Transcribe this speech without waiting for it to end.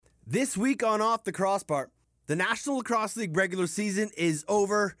This week on Off the Crossbar, the National Lacrosse League regular season is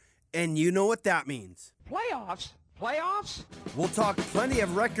over, and you know what that means. Playoffs? Playoffs? We'll talk plenty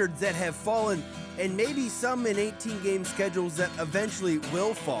of records that have fallen, and maybe some in 18-game schedules that eventually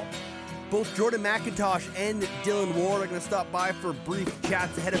will fall. Both Jordan McIntosh and Dylan Ward are going to stop by for brief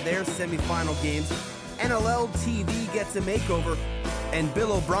chats ahead of their semifinal games. NLL TV gets a makeover, and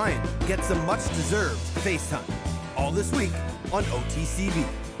Bill O'Brien gets some much-deserved face time. All this week on OTCB.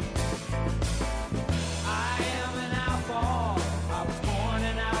 I am an outlaw. I was born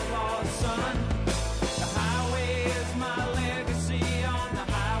an outlaw's son. The highway is my legacy. On the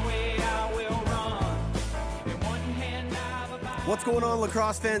highway I will run. In one hand I have a Bible. What's going on,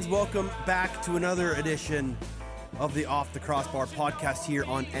 lacrosse fans? Welcome back to another edition of the Off the Crossbar podcast here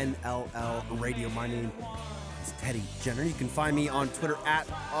on NLL Radio. My name is Teddy Jenner. You can find me on Twitter at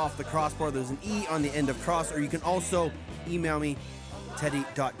Off the Crossbar. There's an E on the end of cross, or you can also email me,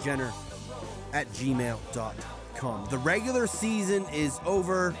 teddy.jenner@gmail.com. The regular season is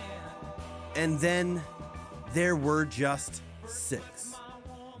over, and then there were just 6.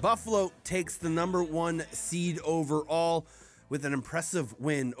 Buffalo takes the number 1 seed overall with an impressive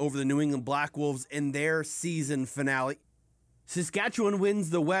win over the New England Black Wolves in their season finale. Saskatchewan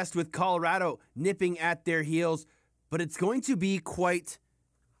wins the West with Colorado nipping at their heels, but it's going to be quite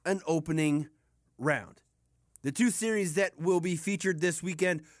an opening round. The two series that will be featured this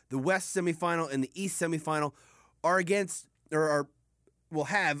weekend, the West semifinal and the East semifinal, will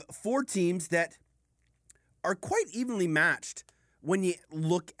have 4 teams that are quite evenly matched when you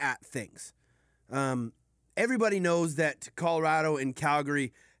look at things. Everybody knows that Colorado and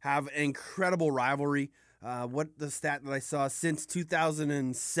Calgary have an incredible rivalry. What the stat that I saw, since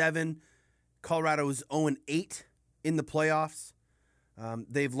 2007, Colorado is 0-8 in the playoffs.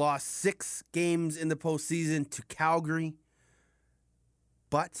 They've lost 6 games in the postseason to Calgary,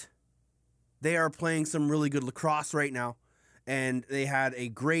 but they are playing some really good lacrosse right now, and they had a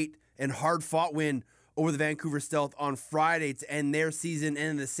great and hard-fought win over the Vancouver Stealth on Friday to end their season,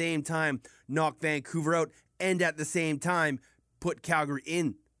 and at the same time knock Vancouver out, and at the same time put Calgary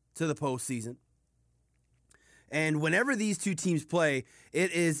in to the postseason. And whenever these two teams play,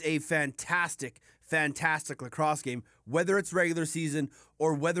 it is a fantastic lacrosse game. Whether it's regular season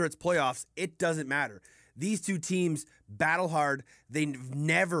or whether it's playoffs, it doesn't matter. These two teams battle hard. They've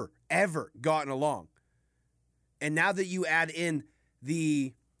never, ever gotten along. And now that you add in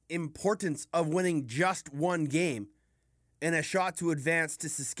the importance of winning just one game and a shot to advance to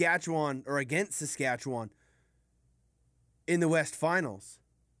Saskatchewan or against Saskatchewan in the West Finals,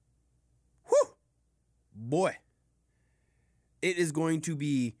 whew, boy, it is going to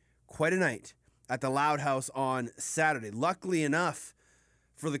be quite a night at the Loud House on Saturday. Luckily enough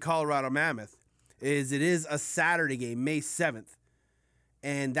for the Colorado Mammoth, it is a Saturday game, May 7th,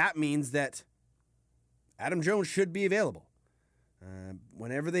 and that means that Adam Jones should be available.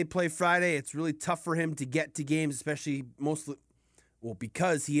 Whenever they play Friday, it's really tough for him to get to games, especially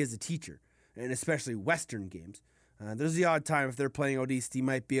because he is a teacher, and especially Western games. There's the odd time if they're playing out East, he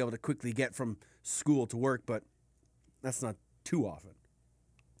might be able to quickly get from school to work, but that's not too often.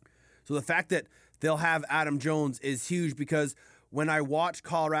 So the fact that they'll have Adam Jones is huge, because when I watch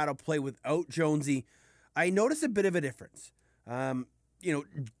Colorado play without Jonesy, I notice a bit of a difference.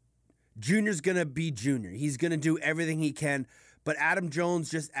 Junior's going to be Junior. He's going to do everything he can, but Adam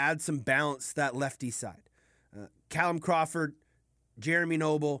Jones just adds some balance to that lefty side. Callum Crawford, Jeremy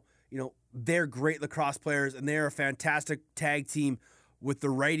Noble, they're great lacrosse players, and they're a fantastic tag team with the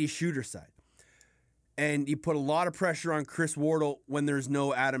righty shooter side. And you put a lot of pressure on Chris Wardle when there's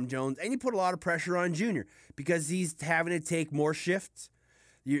no Adam Jones, and you put a lot of pressure on Junior because he's having to take more shifts.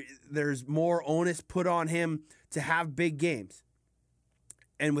 There's more onus put on him to have big games.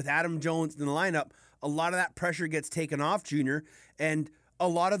 And with Adam Jones in the lineup, a lot of that pressure gets taken off Junior, and a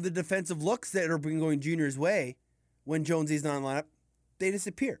lot of the defensive looks that are going Junior's way when Jonesy's not in the lineup, they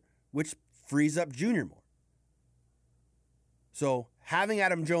disappear, which frees up Junior more. So having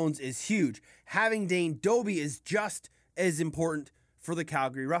Adam Jones is huge. Having Dane Dobbie is just as important for the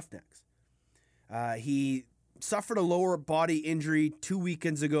Calgary Roughnecks. He suffered a lower body injury 2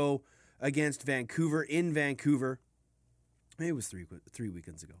 weekends ago against Vancouver in Vancouver. Maybe it was 3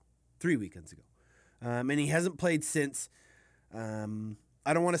 weekends ago. 3 weekends ago. And he hasn't played since. I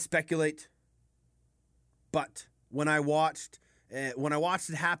don't want to speculate, but when I watched it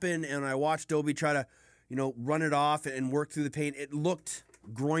happen and I watched Dobbie try to, run it off and work through the pain, it looked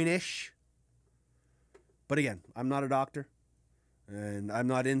groinish. But again, I'm not a doctor, and I'm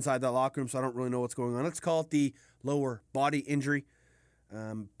not inside that locker room, so I don't really know what's going on. Let's call it the lower body injury.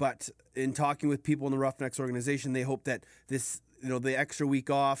 But in talking with people in the Roughnecks organization, they hope that this the extra week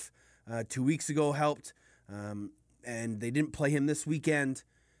off 2 weeks ago helped, and they didn't play him this weekend.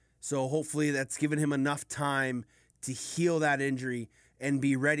 So hopefully that's given him enough time to heal that injury and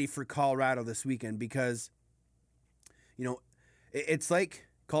be ready for Colorado this weekend, because, it's like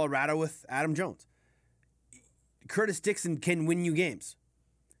Colorado with Adam Jones. Curtis Dixon can win you games.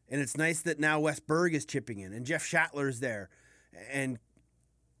 And it's nice that now Wes Berg is chipping in and Jeff Shattler's there. And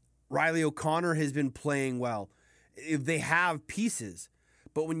Riley O'Connor has been playing well. They have pieces.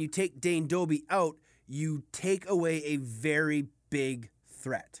 But when you take Dane Dobbie out, you take away a very big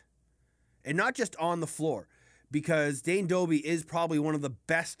threat. And not just on the floor, because Dane Dobbie is probably one of the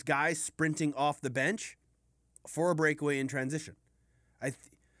best guys sprinting off the bench for a breakaway in transition. I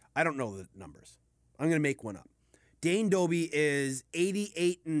don't know the numbers. I'm going to make one up. Dane Dobbie is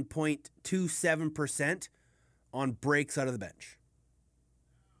 88.27% on breaks out of the bench.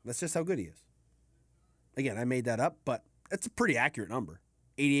 That's just how good he is. Again, I made that up, but that's a pretty accurate number.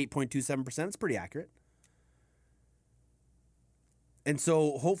 88.27%, it's pretty accurate. And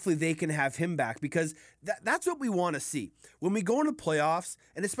so hopefully they can have him back, because that's what we want to see. When we go into playoffs,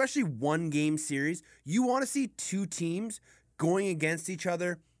 and especially one-game series, you want to see two teams going against each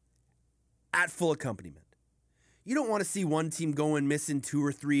other at full accompaniment. You don't want to see one team going missing 2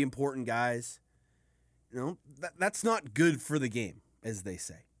 or 3 important guys. That's not good for the game, as they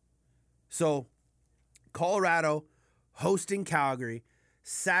say. So, Colorado hosting Calgary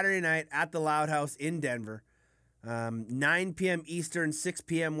Saturday night at the Loud House in Denver. 9 p.m. Eastern, 6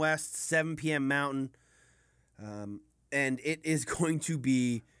 p.m. West, 7 p.m. Mountain. And it is going to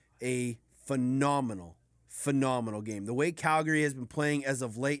be a phenomenal game. The way Calgary has been playing as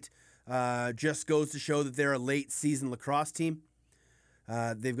of late just goes to show that they're a late season lacrosse team.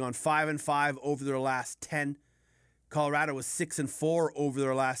 They've gone 5-5 over their last 10. Colorado was 6-4 over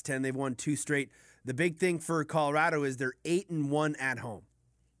their last 10. They've won 2 straight. The big thing for Colorado is they're 8-1 at home,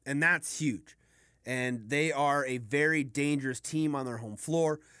 and that's huge. And they are a very dangerous team on their home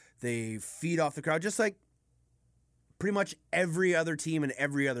floor. They feed off the crowd, just like pretty much every other team in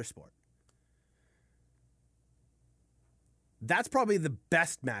every other sport. That's probably the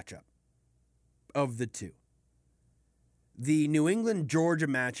best matchup of the two. The New England-Georgia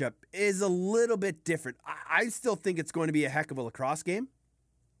matchup is a little bit different. I still think it's going to be a heck of a lacrosse game.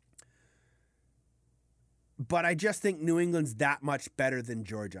 But I just think New England's that much better than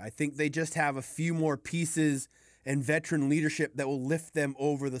Georgia. I think they just have a few more pieces and veteran leadership that will lift them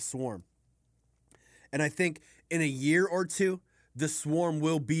over the Swarm. And I think in a year or two, the Swarm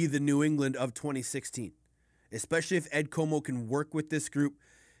will be the New England of 2016. Especially if Ed Como can work with this group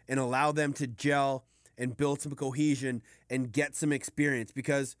and allow them to gel and build some cohesion and get some experience.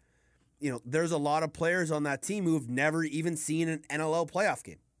 Because, there's a lot of players on that team who've never even seen an NLL playoff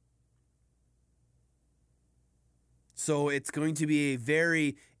game. So it's going to be a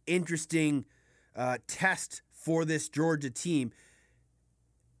very interesting test for this Georgia team,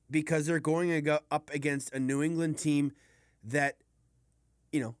 because they're going up against a New England team that,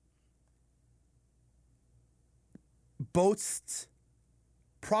 boasts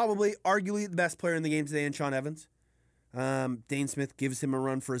probably arguably the best player in the game today in Sean Evans. Dane Smith gives him a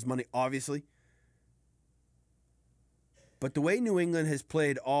run for his money, obviously. But the way New England has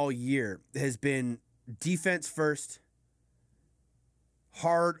played all year has been defense first,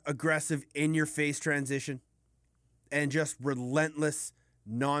 hard, aggressive, in-your-face transition, and just relentless,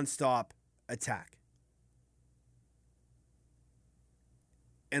 nonstop attack.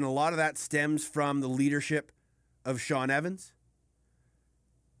 And a lot of that stems from the leadership of Sean Evans.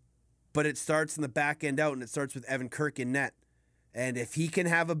 But it starts in the back end out, and it starts with Evan Kirk in net. And if he can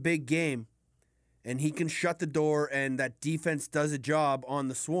have a big game, and he can shut the door, and that defense does a job on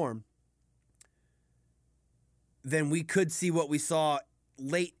the Swarm, then we could see what we saw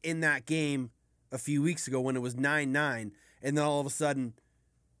late in that game a few weeks ago when it was 9-9, and then all of a sudden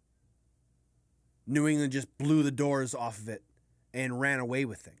New England just blew the doors off of it and ran away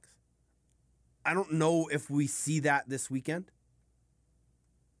with things. I don't know if we see that this weekend,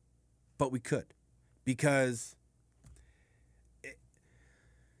 but we could, because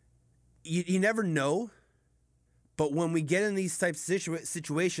you never know. But when we get in these types of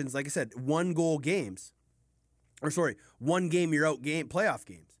situations, like I said, 1-goal games, one game you're out game playoff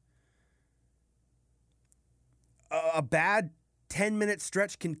games, a bad 10-minute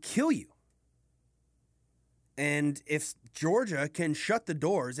stretch can kill you. And if Georgia can shut the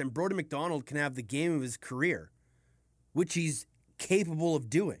doors and Brody McDonald can have the game of his career, which he's capable of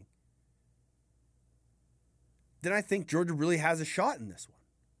doing, then I think Georgia really has a shot in this one.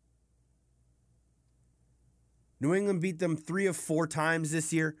 New England beat them 3 of 4 times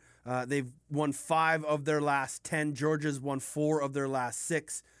this year. They've won 5 of their last 10. Georgia's won 4 of their last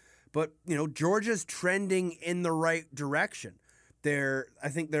 6. But, Georgia's trending in the right direction. They've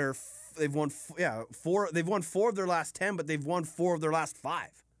won 4. They've won 4 of their last 10, but they've won 4 of their last 5.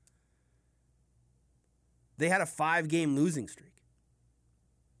 They had a 5-game losing streak.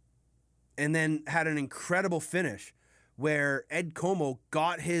 And then had an incredible finish where Ed Como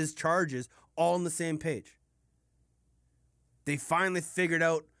got his charges all on the same page. They finally figured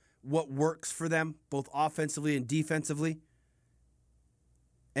out what works for them, both offensively and defensively.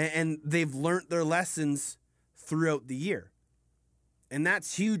 And they've learned their lessons throughout the year. And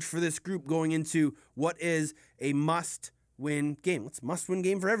that's huge for this group going into what is a must-win game. It's a must-win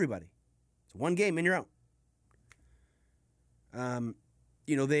game for everybody. It's one game and you're out.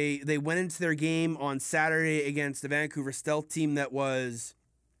 They went into their game on Saturday against the Vancouver Stealth team that was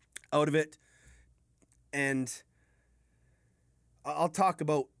out of it. And I'll talk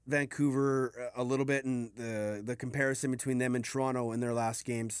about Vancouver a little bit and the comparison between them and Toronto in their last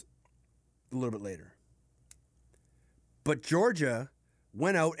games a little bit later. But Georgia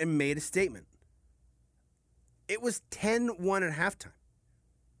went out and made a statement. It was 10-1 at halftime.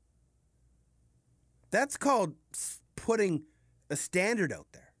 That's called putting a standard out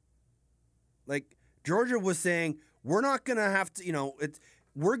there. Like, Georgia was saying, we're not going to have to,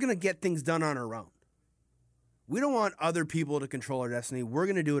 we're going to get things done on our own. We don't want other people to control our destiny. We're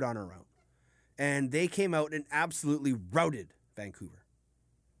going to do it on our own. And they came out and absolutely routed Vancouver.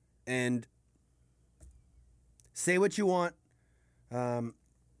 And say what you want.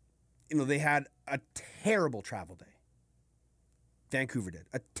 They had a terrible travel day. Vancouver did.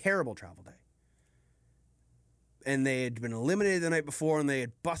 A terrible travel day. And they had been eliminated the night before, and they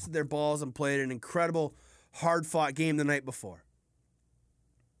had busted their balls and played an incredible, hard-fought game the night before.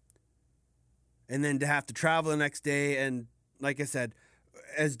 And then to have to travel the next day, and like I said,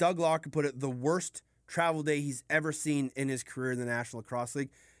 as Doug Locker put it, the worst travel day he's ever seen in his career in the National Lacrosse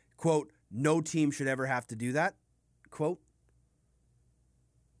League. Quote, no team should ever have to do that. Quote,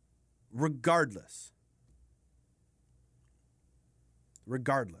 regardless,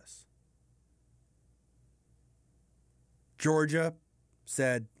 Georgia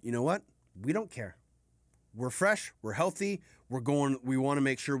said, you know what? We don't care. We're fresh. We're healthy. We want to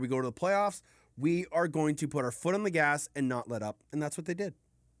make sure we go to the playoffs. We are going to put our foot on the gas and not let up. And that's what they did.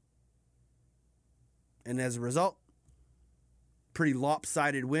 And as a result, pretty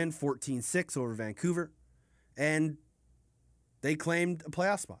lopsided win, 14-6 over Vancouver. And they claimed a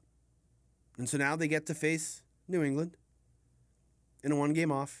playoff spot. And so now they get to face New England in a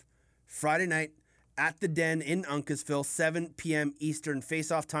 1-game off. Friday night at the Den in Uncasville, 7 p.m. Eastern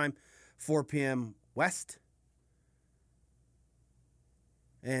face-off time, 4 p.m. West.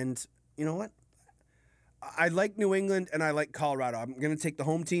 And you know what? I like New England and I like Colorado. I'm going to take the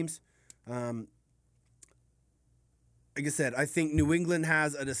home teams. Like I said, I think New England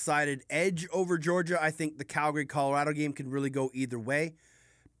has a decided edge over Georgia. I think the Calgary-Colorado game can really go either way.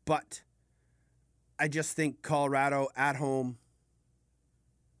 But I just think Colorado at home,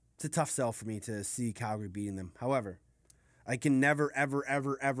 it's a tough sell for me to see Calgary beating them. However, I can never, ever,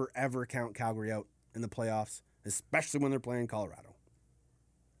 ever, ever, ever count Calgary out in the playoffs, especially when they're playing Colorado.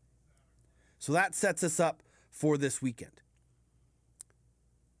 So that sets us up for this weekend.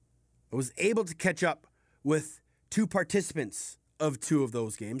 I was able to catch up with 2 participants of 2 of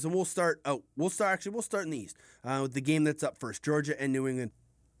those games, and we'll start in the East with the game that's up first, Georgia and New England.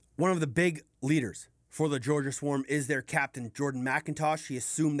 One of the big leaders for the Georgia Swarm is their captain, Jordan McIntosh. He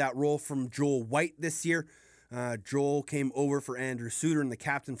assumed that role from Joel White this year. Joel came over for Andrew Suter in the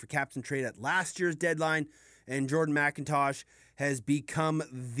captain for captain trade at last year's deadline, and Jordan McIntosh has become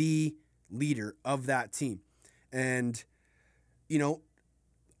the leader of that team. And,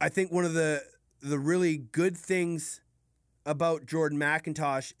 I think one of the really good things about Jordan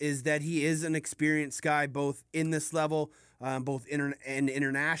McIntosh is that he is an experienced guy, both in this level, both and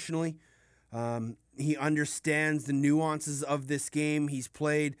internationally. He understands the nuances of this game. He's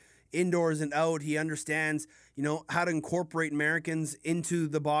played indoors and out. He understands, how to incorporate Americans into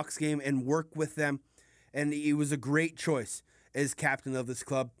the box game and work with them. And he was a great choice as captain of this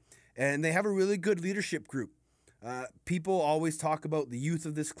club. And they have a really good leadership group. People always talk about the youth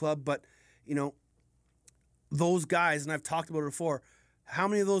of this club, but, those guys, and I've talked about it before, how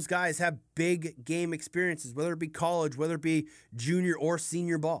many of those guys have big game experiences, whether it be college, whether it be junior or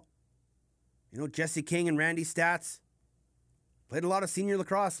senior ball? Jesse King and Randy Statz played a lot of senior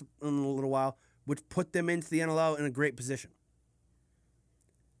lacrosse in a little while, which put them into the NLL in a great position.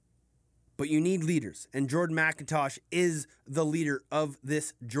 but you need leaders, and Jordan McIntosh is the leader of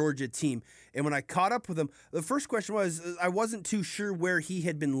this Georgia team. And when I caught up with him, the first question was, I wasn't too sure where he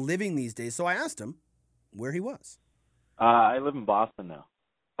had been living these days, so I asked him where he was. I live in Boston now.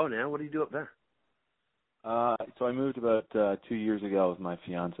 Oh, now what do you do up there? So I moved about 2 years ago with my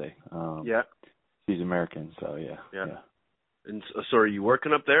fiance. Yeah. She's American, so yeah. And so are you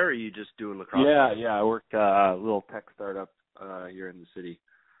working up there, or are you just doing lacrosse? Yeah. I work a little tech startup here in the city.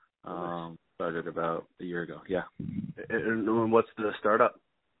 Started about a year ago. Yeah. And what's the startup?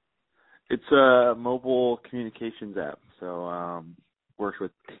 It's a mobile communications app. So works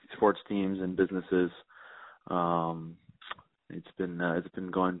with sports teams and businesses. It's been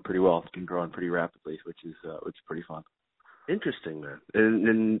going pretty well. It's been growing pretty rapidly, which is pretty fun. Interesting, man.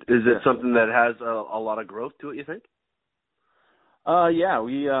 And is it something that has a lot of growth to it, you think? Yeah,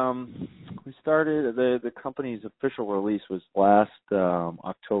 we started the company's official release was last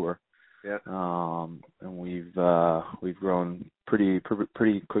October. Yeah. And we've grown pretty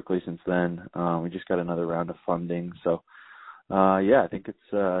quickly since then. We just got another round of funding, so I think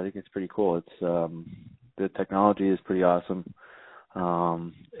it's pretty cool. It's the technology is pretty awesome.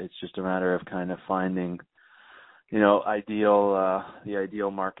 It's just a matter of kind of finding, the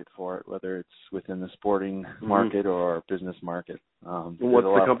ideal market for it, whether it's within the sporting market or business market. What's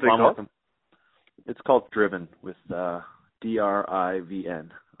the company called? It's called Driven, with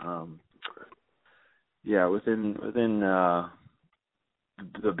DRIVN. Within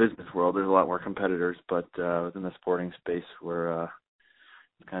the business world, there's a lot more competitors, but within the sporting space, we're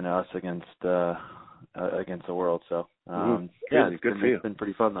kind of us against the world. So good for you. It's been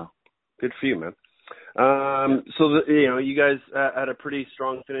pretty fun though. Good for you, man. You guys had a pretty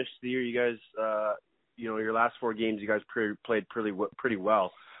strong finish to the year. You guys, your last 4 games, you guys played pretty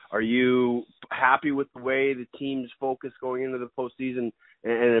well. Are you happy with the way the team's focused going into the postseason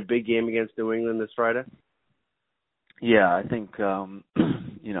and a big game against New England this Friday? Yeah, I think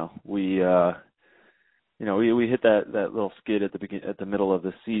we hit that little skid at the middle of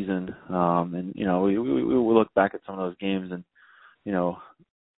the season, and we look back at some of those games, and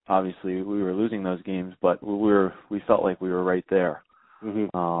obviously we were losing those games, but we felt like we were right there.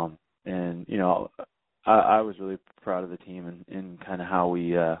 Mm-hmm. I was really proud of the team and kind of how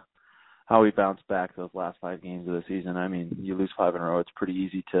we bounced back those last 5 games of the season. I mean, you lose 5 in a row, it's pretty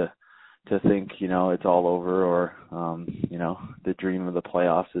easy to think it's all over, or the dream of the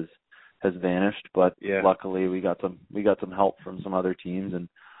playoffs has vanished. But luckily we got some help from some other teams, and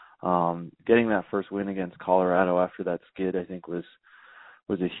getting that first win against Colorado after that skid, I think was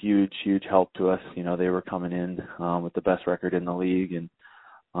a huge help to us. They were coming in with the best record in the league, and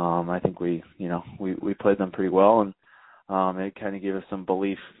I think we played them pretty well, and it kind of gave us some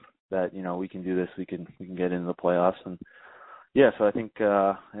belief that we can do this, we can get into the playoffs. And so I think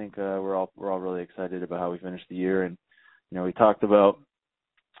we're all really excited about how we finished the year. And we talked about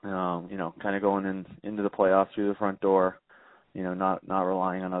kind of going into the playoffs through the front door, not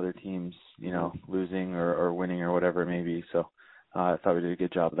relying on other teams losing or winning or whatever it may be. So I thought we did a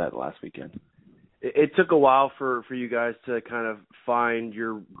good job of that last weekend. It took a while for you guys to kind of find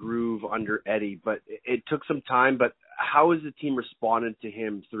your groove under Eddie, but it took some time. But how has the team responded to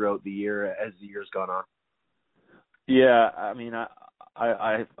him throughout the year as the year's gone on? Yeah, I mean,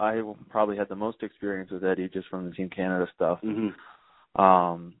 I probably had the most experience with Eddie just from the Team Canada stuff. Mm-hmm.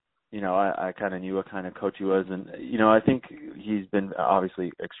 I kind of knew what kind of coach he was, and I think he's been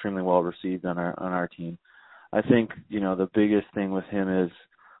obviously extremely well received on our team. I think the biggest thing with him is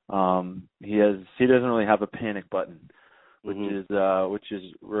he doesn't really have a panic button, which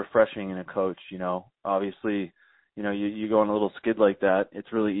is refreshing in a coach. Obviously, you go on a little skid like that,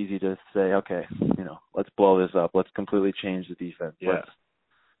 it's really easy to say, okay, let's blow this up. Let's completely change the defense. Yeah.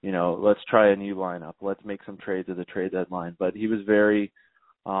 Let's try a new lineup. Let's make some trades at the trade deadline. But he was very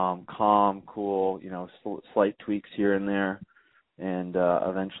calm, cool, slight tweaks here and there. And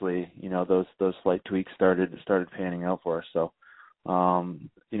eventually, those slight tweaks started panning out for us. So,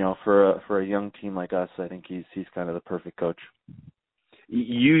 for a young team like us, I think he's kind of the perfect coach.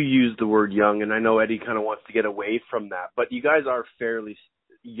 You used the word young, and I know Eddie kind of wants to get away from that, but you guys are fairly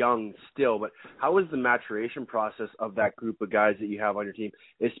young still. But how is the maturation process of that group of guys that you have on your team,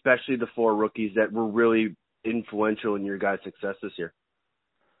 especially the 4 rookies that were really influential in your guys' success this year?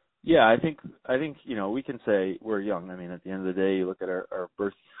 Yeah, I think we can say we're young. I mean, at the end of the day, you look at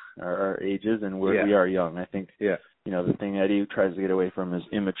our ages, and we are young. I think the thing Eddie tries to get away from is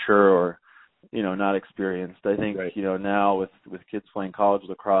immature or not experienced. I think now with kids playing college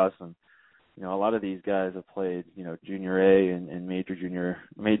lacrosse, and a lot of these guys have played junior A and major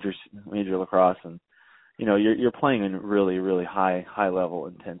lacrosse, and you're playing in really, really high level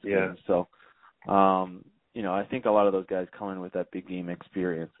intense games. So, I think a lot of those guys come in with that big game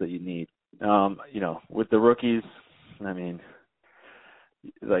experience that you need. With the rookies, I mean,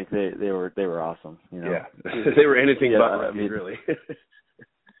 like they were awesome. Yeah, they were anything but rookies, really.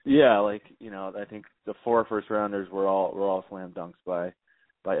 Yeah, I think the 4 first rounders were all slam dunks by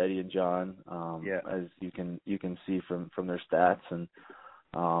Eddie and John. As you can see from their stats, and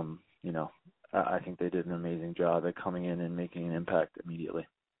I think they did an amazing job at coming in and making an impact immediately.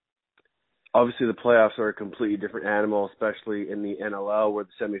 Obviously, the playoffs are a completely different animal, especially in the NLL, where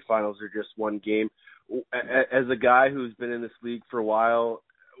the semifinals are just one game. As a guy who's been in this league for a while,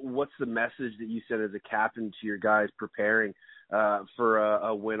 what's the message that you send as a captain to your guys preparing for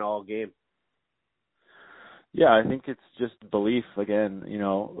a win-all game? Yeah, I think it's just belief. Again,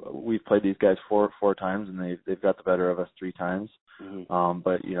 we've played these guys four times, and they've got the better of us 3 times. Mm-hmm.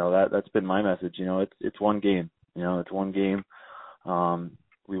 But that's been my message. It's one game. It's one game.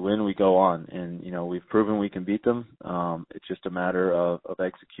 We win, we go on, and we've proven we can beat them. It's just a matter of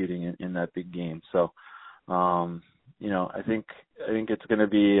executing in that big game. So, I think it's going to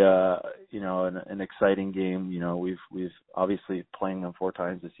be an exciting game. We've obviously playing them 4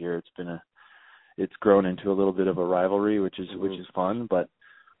 times this year. It's grown into a little bit of a rivalry, which is fun. But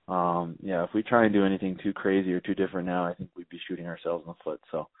if we try and do anything too crazy or too different now, I think we'd be shooting ourselves in the foot.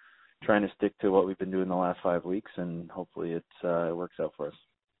 So, trying to stick to what we've been doing the last 5 weeks, and hopefully it works out for us.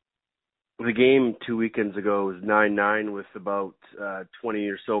 The game 2 weekends ago was 9-9 with about 20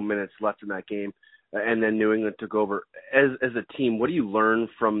 or so minutes left in that game, and then New England took over. As a team, what do you learn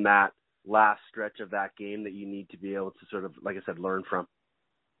from that last stretch of that game that you need to be able to sort of, like I said, learn from?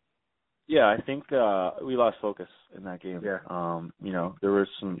 Yeah, I think we lost focus in that game. Yeah. There was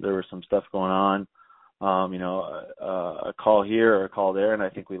some stuff going on. A call here or a call there, and I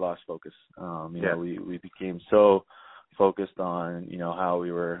think we lost focus. We became so focused on how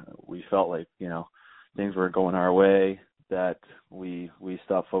we felt like things were going our way that we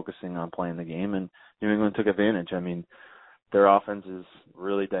stopped focusing on playing the game, and New England took advantage. I mean, their offense is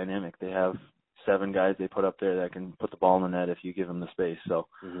really dynamic. They have 7 guys they put up there that can put the ball in the net if you give them the space. So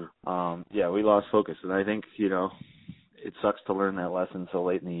we lost focus, and I think it sucks to learn that lesson so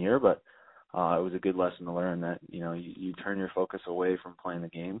late in the year, but it was a good lesson to learn that you turn your focus away from playing the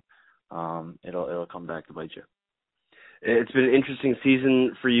game, it'll come back to bite you. It's been an interesting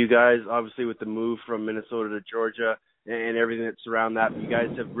season for you guys, obviously with the move from Minnesota to Georgia and everything that's around that. You guys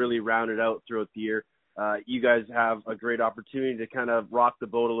have really rounded out throughout the year. You guys have a great opportunity to kind of rock the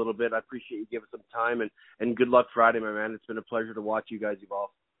boat a little bit. I appreciate you giving some time, and good luck Friday, my man. It's been a pleasure to watch you guys evolve.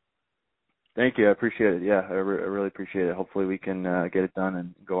 Thank you. I appreciate it. Yeah, I really appreciate it. Hopefully we can get it done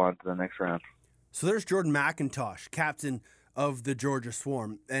and go on to the next round. So there's Jordan McIntosh, captain of the Georgia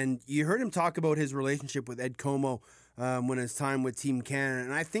Swarm. And you heard him talk about his relationship with Ed Como when his time with Team Canada.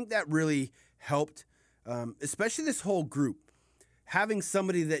 And I think that really helped, especially this whole group. Having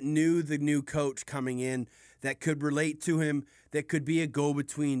somebody that knew the new coach coming in, that could relate to him, that could be a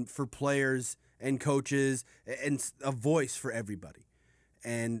go-between for players and coaches, and a voice for everybody.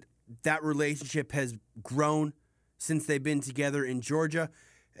 And that relationship has grown since they've been together in Georgia,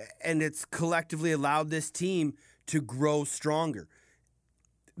 and it's collectively allowed this team to grow stronger.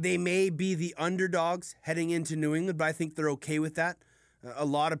 They may be the underdogs heading into New England, but I think they're okay with that. A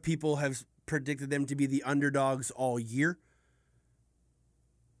lot of people have predicted them to be the underdogs all year.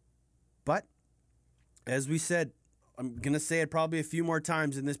 But, as we said, I'm going to say it probably a few more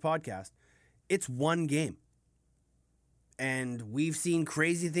times in this podcast, it's one game. And we've seen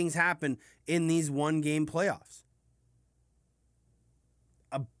crazy things happen in these one-game playoffs.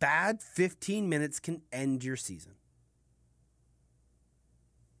 A bad 15 minutes can end your season.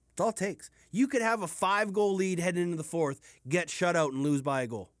 That's all it takes. You could have a 5-goal lead heading into the 4th, get shut out, and lose by a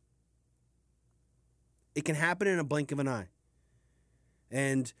goal. It can happen in a blink of an eye.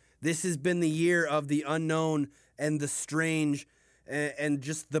 And this has been the year of the unknown and the strange and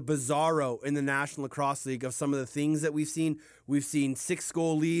just the bizarro in the National Lacrosse League of some of the things that we've seen. We've seen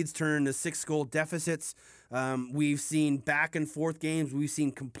 6-goal leads turn into 6-goal deficits. We've seen back and forth games. We've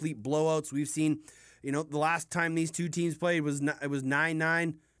seen complete blowouts. We've seen, the last time these two teams played it was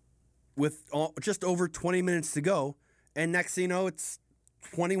 9-9 with just over 20 minutes to go. And next thing you know, it's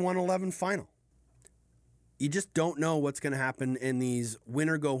 21-11 final. You just don't know what's going to happen in these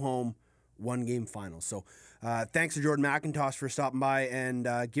win-or-go-home one-game finals. So thanks to Jordan McIntosh for stopping by and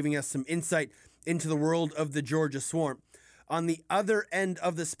giving us some insight into the world of the Georgia Swarm. On the other end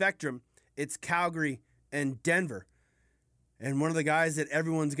of the spectrum, it's Calgary and Denver. And one of the guys that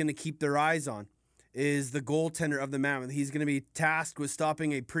everyone's going to keep their eyes on is the goaltender of the Mammoth. He's going to be tasked with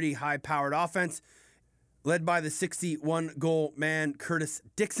stopping a pretty high-powered offense. led by the 61-goal man Curtis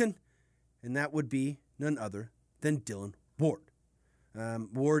Dixon, and that would be none other than Dylan Ward.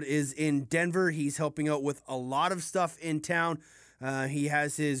 Ward is in Denver. He's helping out with a lot of stuff in town. He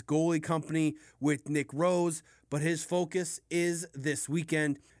has his goalie company with Nick Rose, but his focus is this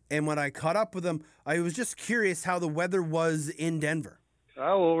weekend. And when I caught up with him, I was just curious how the weather was in Denver.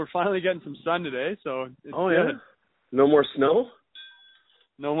 Oh, well, we're finally getting some sun today, so it's good. Yeah? No more snow?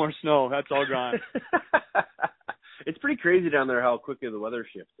 No more snow. That's all gone. It's pretty crazy down there how quickly the weather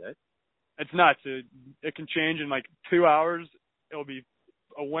shifts, eh? It's nuts. It can change in like 2 hours. It'll be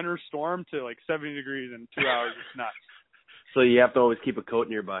a winter storm to like 70 degrees in 2 hours. It's nuts. So you have to always keep a coat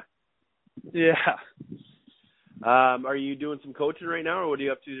nearby. Yeah. Are you doing some coaching right now, or what are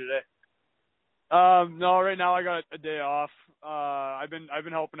you up to today? No, right now I got a day off. I've been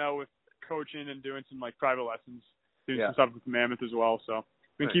helping out with coaching and doing some like private lessons, doing some stuff with Mammoth as well. So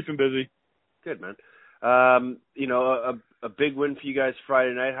been keeping busy. Good, man. A big win for you guys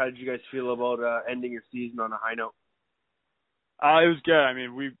Friday night. How did you guys feel about ending your season on a high note? It was good. I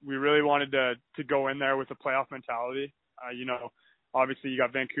mean, we really wanted to go in there with a playoff mentality. Obviously you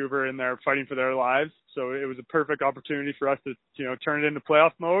got Vancouver in there fighting for their lives, so it was a perfect opportunity for us to turn it into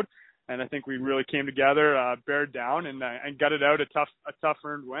playoff mode. And I think we really came together, bared down, and got it out a tough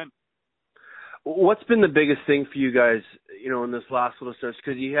earned win. What's been the biggest thing for you guys, in this last little stretch?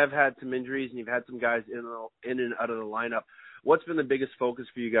 Because you have had some injuries and you've had some guys in and out of the lineup. What's been the biggest focus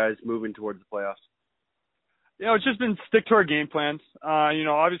for you guys moving towards the playoffs? It's just been stick to our game plans.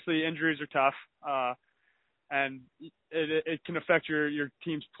 Obviously injuries are tough, and it can affect your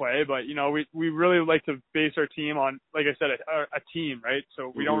team's play. But we really like to base our team on, like I said, a team, right?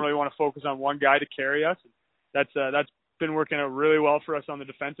 So we don't really want to focus on one guy to carry us. That's been working out really well for us on the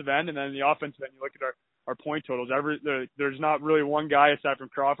defensive end, and then the offensive end. You look at our point totals. There's not really one guy aside from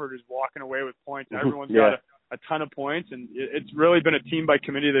Crawford who's walking away with points. Everyone's got a ton of points, and it's really been a team by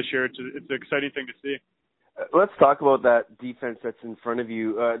committee this year. It's an exciting thing to see. Let's talk about that defense that's in front of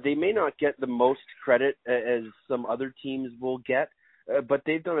you. They may not get the most credit as some other teams will get, but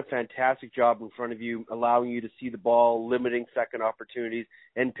they've done a fantastic job in front of you, allowing you to see the ball, limiting second opportunities,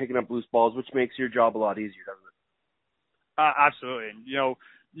 and picking up loose balls, which makes your job a lot easier, doesn't it? Absolutely.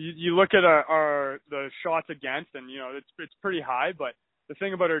 You look at the shots against, and it's pretty high. But the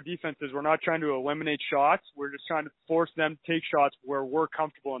thing about our defense is we're not trying to eliminate shots. We're just trying to force them to take shots where we're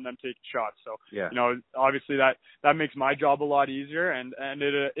comfortable in them taking shots. So obviously that makes my job a lot easier, and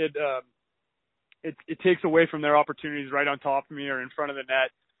it takes away from their opportunities right on top of me or in front of the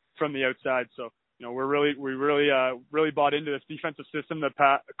net from the outside. So we really bought into this defensive system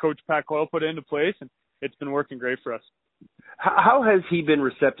that Coach Pat Coyle put into place, and it's been working great for us. How has he been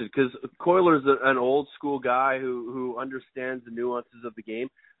receptive? Because Coyler's an old school guy who understands the nuances of the game.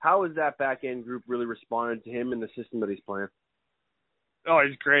 How has that back end group really responded to him and the system that he's playing? Oh,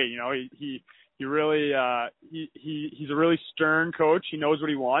 he's great. He really he's a really stern coach. He knows what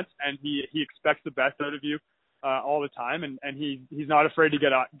he wants, and he expects the best out of you all the time, and he's not afraid to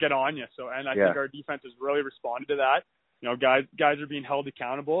get on you. So, and I think our defense has really responded to that. Guys are being held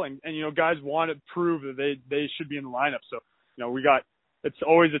accountable, and guys want to prove that they should be in the lineup. So, it's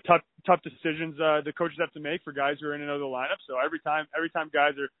always a tough decisions the coaches have to make for guys who are in and out of the lineup. So every time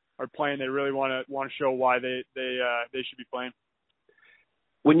guys are playing, they really want to show why they should be playing.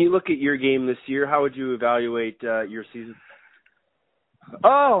 When you look at your game this year, how would you evaluate your season?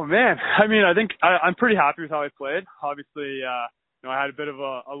 Oh man, I mean, I think I'm pretty happy with how I played. Obviously, I had a bit of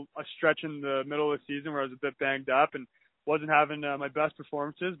a stretch in the middle of the season where I was a bit banged up and wasn't having my best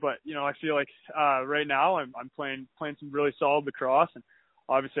performances, but I feel like right now I'm playing some really solid lacrosse, and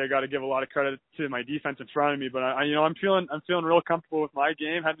obviously I got to give a lot of credit to my defense in front of me. But I'm feeling real comfortable with my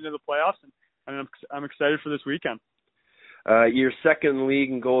game heading into the playoffs, and I'm excited for this weekend. You're second in the league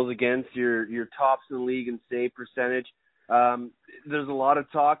in goals against. You're tops in the league in save percentage. There's a lot of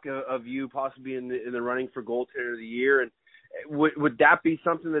talk of you possibly in the running for goaltender of the year, and would that be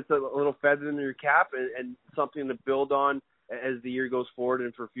something that's a little feather in your cap and something to build on as the year goes forward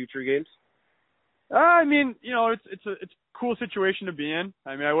and for future games? I mean, it's a cool situation to be in.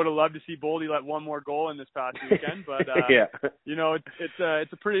 I mean, I would have loved to see Boldy let one more goal in this past weekend, but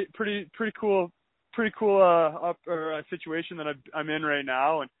it's a pretty cool situation that I'm in right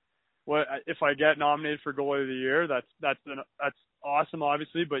now. And what if I get nominated for goalie of the year? That's awesome,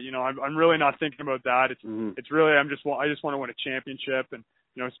 obviously, but I'm really not thinking about that. It's really I just want to win a championship, and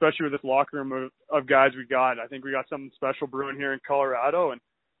especially with this locker room of guys we got. I think we got something special brewing here in Colorado, and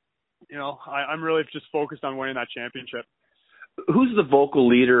I'm really just focused on winning that championship. Who's the vocal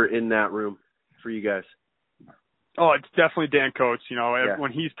leader in that room for you guys? Oh, it's definitely Dan Coates.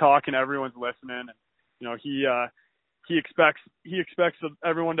 When he's talking, everyone's listening, he expects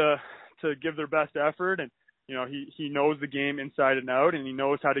everyone to give their best effort, and he knows the game inside and out, and he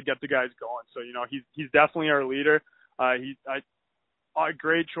knows how to get the guys going. So he's definitely our leader. A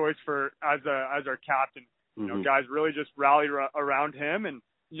great choice as our captain. Guys really just rallied around him, and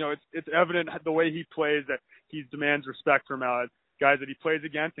it's evident the way he plays that he demands respect from guys that he plays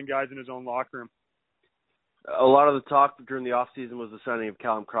against and guys in his own locker room. A lot of the talk during the offseason was the signing of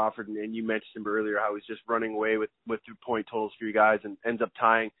Callum Crawford, and you mentioned him earlier how he's just running away with 2-point totals for you guys and ends up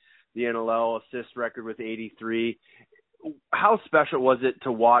tying the NLL assist record with 83. How special was it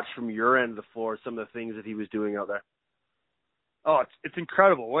to watch from your end of the floor some of the things that he was doing out there? Oh, it's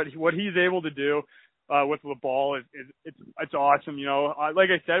incredible what he's able to do with the ball. It's awesome. Like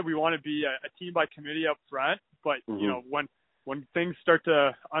I said, we want to be a team by committee up front, but when things start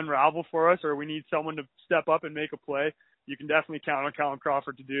to unravel for us, or we need someone to step up and make a play, you can definitely count on Callum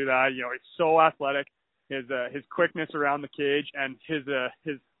Crawford to do that. He's so athletic. His quickness around the cage and his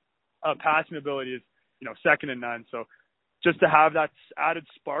passing ability is second to none. So just to have that added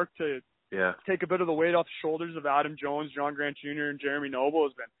spark to take a bit of the weight off the shoulders of Adam Jones, John Grant Jr., and Jeremy Noble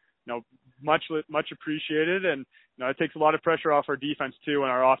has been much appreciated, and it takes a lot of pressure off our defense too when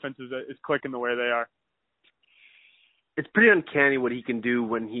our offense is clicking the way they are. It's pretty uncanny what he can do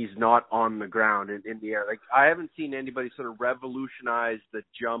when he's not on the ground in the air. Like, I haven't seen anybody sort of revolutionize the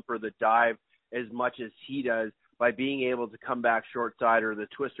jump or the dive as much as he does by being able to come back short side or the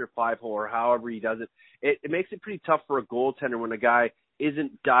twister 5-hole or however he does it. It makes it pretty tough for a goaltender when a guy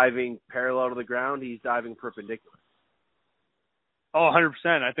isn't diving parallel to the ground, he's diving perpendicular. Oh,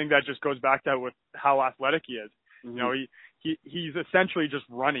 100%. I think that just goes back to with how athletic he is. Mm-hmm. He's essentially just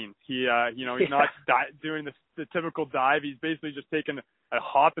running. He's not doing the typical dive. He's basically just taking a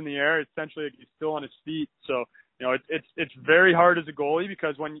hop in the air. Essentially, he's still on his feet. So, it's very hard as a goalie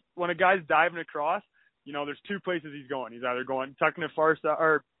because when a guy's diving across, there's two places he's going. He's either tucking it far side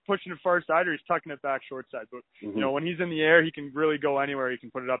or pushing it far side, or he's tucking it back short side. But when he's in the air, he can really go anywhere. He can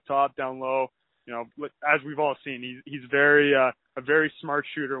put it up top, down low. As we've all seen, he's a very smart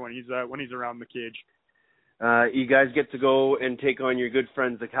shooter when he's around the cage. You guys get to go and take on your good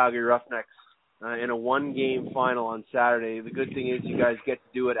friends, the Calgary Roughnecks, in a 1-game final on Saturday. The good thing is you guys get to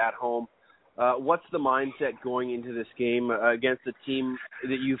do it at home. What's the mindset going into this game against a team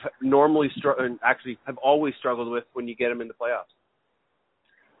that you've normally actually have always struggled with when you get them in the playoffs?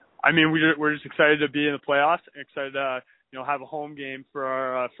 I mean, we're just excited to be in the playoffs. Excited to have a home game for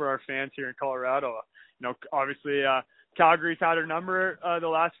our fans here in Colorado. Obviously. Calgary's had our number the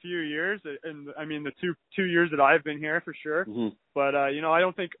last few years, and I mean the two years that I've been here for sure. Mm-hmm. But I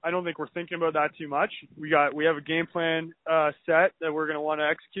don't think we're thinking about that too much. We have a game plan set that we're going to want to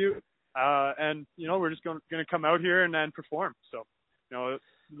execute, and we're just going to come out here and then perform. So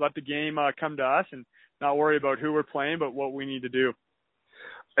let the game come to us and not worry about who we're playing, but what we need to do.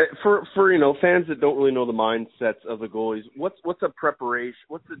 For fans that don't really know the mindsets of the goalies, what's the preparation?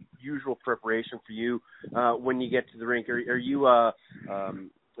 What's the usual preparation for you when you get to the rink? Are you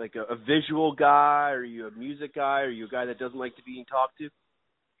like a visual guy? Are you a music guy? Are you a guy that doesn't like to be talked to?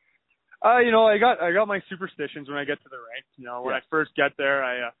 I got my superstitions when I get to the rink. When I first get there,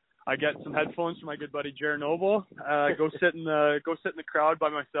 I get some headphones from my good buddy Jeremy Noble. Go sit in the crowd by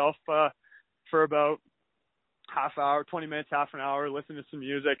myself for about half hour, 20 minutes, half an hour, listen to some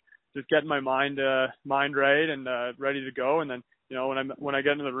music, just getting my mind right and ready to go. And then, when I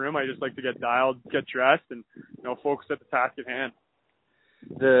get into the room, I just like to get dialed, get dressed, and, focus at the task at hand.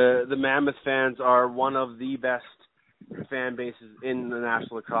 The Mammoth fans are one of the best fan bases in the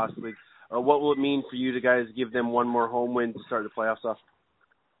National Lacrosse League. What will it mean for you to guys give them one more home win to start the playoffs off?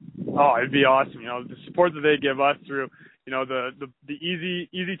 Oh, it'd be awesome. The support that they give us through, the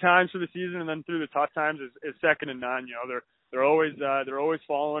easy times for the season and then through the tough times is second to none. They're always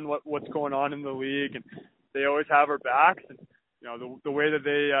following what's going on in the league, and they always have our backs. And the way that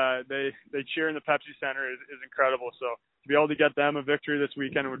they cheer in the Pepsi Center is incredible. So to be able to get them a victory this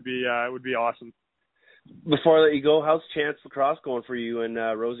weekend would be awesome. Before I let you go, how's Chance Lacrosse going for you and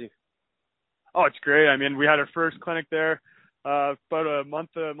Rosie? Oh, it's great. I mean, we had our first clinic there about a month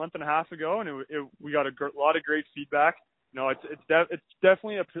and a half ago, and we got a lot of great feedback. It's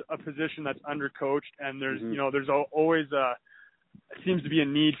definitely a position that's undercoached, and there's always seems to be a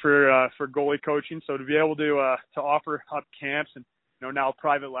need for goalie coaching. So to be able to offer up camps and now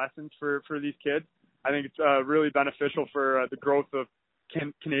private lessons for these kids, I think it's really beneficial for the growth of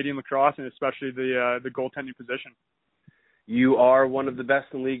Canadian lacrosse, and especially the goaltending position. You are one of the best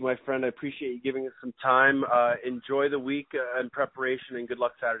in the league, my friend. I appreciate you giving us some time. Enjoy the week and preparation, and good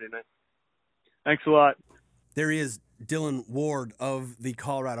luck Saturday night. Thanks a lot. There is Dylan Ward of the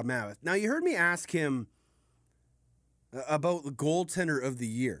Colorado Mammoth. Now, you heard me ask him about the goaltender of the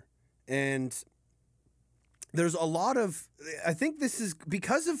year. And there's a lot of, I think this is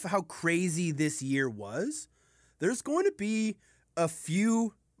because of how crazy this year was, there's going to be a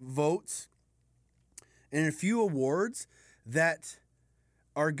few votes and a few awards that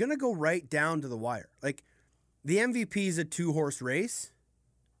are going to go right down to the wire. Like, the MVP is a 2-horse race,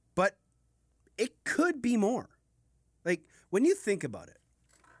 but it could be more. Like, when you think about it,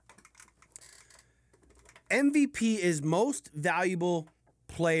 MVP is most valuable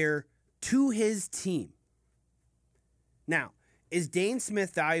player to his team. Now, is Dane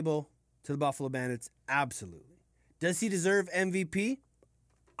Smith valuable to the Buffalo Bandits? Absolutely. Does he deserve MVP?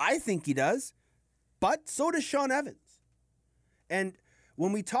 I think he does, but so does Sean Evans. And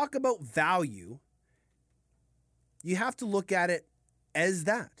when we talk about value, you have to look at it as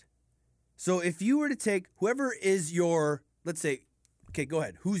that. So if you were to take whoever is your, let's say, okay, go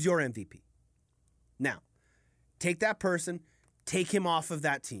ahead. Who's your MVP? Now, take that person, take him off of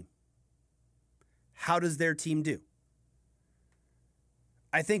that team. How does their team do?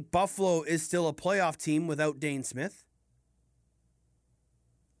 I think Buffalo is still a playoff team without Dane Smith.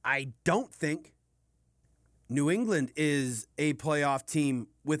 I don't think New England is a playoff team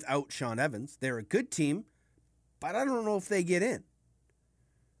without Sean Evans. They're a good team, but I don't know if they get in.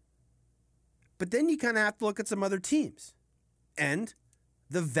 But then you kind of have to look at some other teams and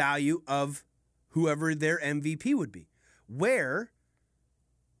the value of whoever their MVP would be. Where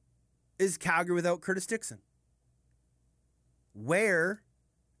is Calgary without Curtis Dixon? Where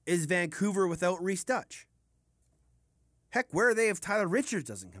is Vancouver without Reese Dutch? Heck, where are they if Tyler Richards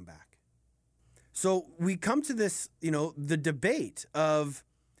doesn't come back? So we come to this, the debate of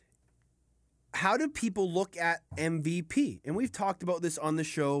how do people look at MVP? And we've talked about this on the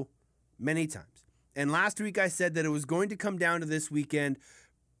show many times. And last week I said that it was going to come down to this weekend.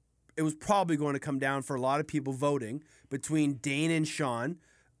 It was probably going to come down for a lot of people voting between Dane and Sean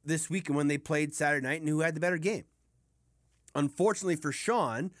this weekend when they played Saturday night and who had the better game. Unfortunately for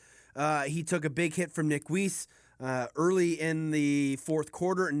Sean, he took a big hit from Nick Weiss early in the fourth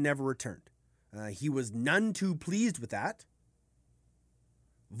quarter and never returned. He was none too pleased with that.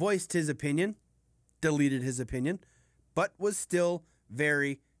 Voiced his opinion, deleted his opinion, but was still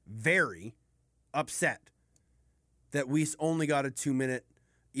very, very upset that Weiss only got a 2-minute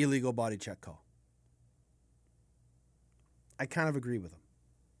illegal body check call. I kind of agree with him.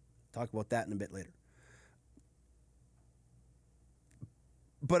 Talk about that in a bit later.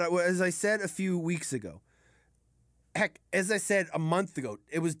 But as I said a few weeks ago, heck, as I said a month ago,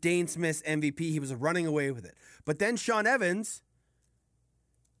 it was Dane Smith's MVP. He was running away with it. But then Sean Evans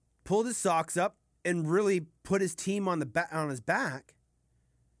pulled his socks up and really put his team on his back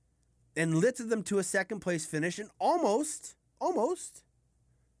and lifted them to a second-place finish and almost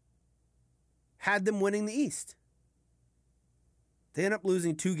had them winning the East. They end up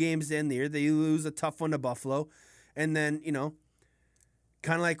losing 2 games to end the year. They lose a tough one to Buffalo. And then,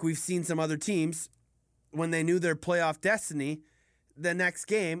 kind of like we've seen some other teams, when they knew their playoff destiny, the next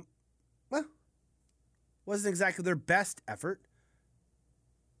game, wasn't exactly their best effort.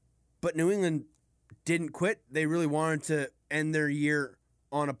 But New England didn't quit. They really wanted to end their year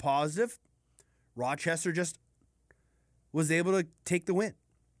on a positive. Rochester just was able to take the win.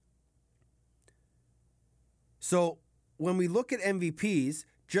 So when we look at MVPs,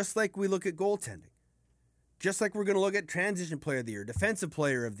 just like we look at goaltending, just like we're going to look at transition player of the year, defensive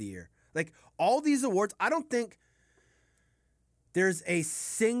player of the year, like all these awards, I don't think there's a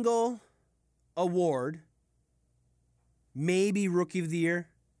single award, maybe rookie of the year,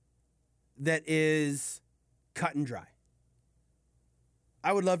 that is cut and dry.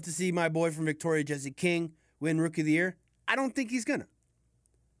 I would love to see my boy from Victoria, Jesse King, win rookie of the year. I don't think he's going to.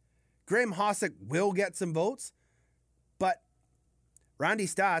 Graham Hossack will get some votes, but Randy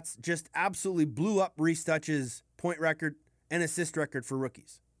Stotts just absolutely blew up Reese Dutch's point record and assist record for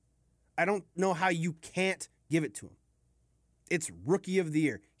rookies. I don't know how you can't give it to him. It's rookie of the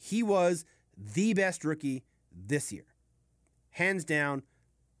year. He was the best rookie this year. Hands down,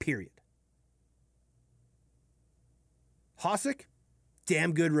 period. Hossack,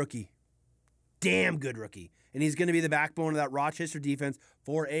 damn good rookie. Damn good rookie. And he's going to be the backbone of that Rochester defense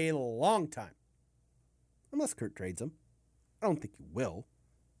for a long time. Unless Kurt trades him. I don't think he will,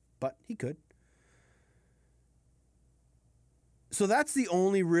 but he could. So that's the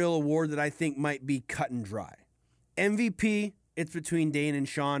only real award that I think might be cut and dry. MVP, it's between Dane and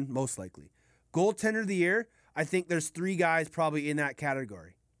Sean, most likely. Goaltender of the year, I think there's 3 guys probably in that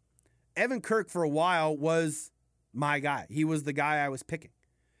category. Evan Kirk for a while was my guy. He was the guy I was picking.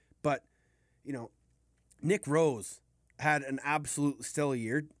 But, Nick Rose had an absolute stellar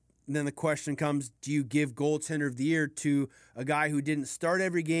year. And then the question comes, do you give goaltender of the year to a guy who didn't start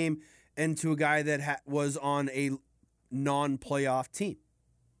every game and to a guy that was on a non-playoff team?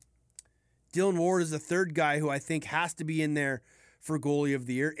 Dylan Ward is the third guy who I think has to be in there for goalie of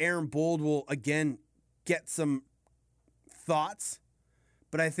the year. Aaron Bold will, again, get some thoughts,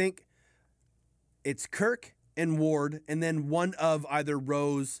 but I think it's Kirk and Ward and then one of either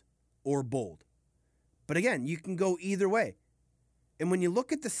Rose or Bold. But again, you can go either way. And when you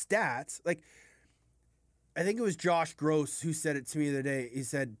look at the stats, like I think it was Josh Gross who said it to me the other day. He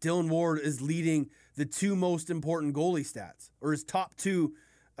said Dylan Ward is leading the two most important goalie stats, or his top two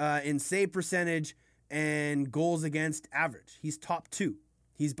in save percentage and goals against average. He's top two.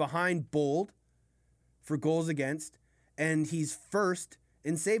 He's behind Bold for goals against, and he's first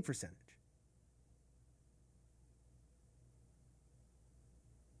in save percentage.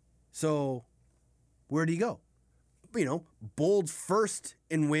 So where do you go? Bold first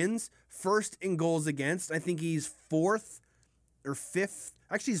in wins, first in goals against. I think he's fourth or fifth.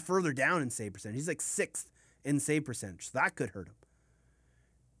 Actually, he's further down in save percentage. He's like sixth in save percentage. So that could hurt him.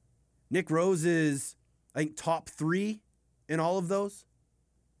 Nick Rose is, I think, top 3 in all of those,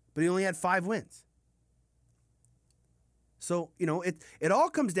 but he only had 5 wins. So, it all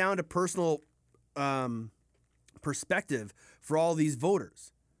comes down to personal perspective for all these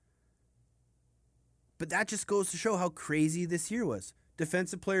voters. But that just goes to show how crazy this year was.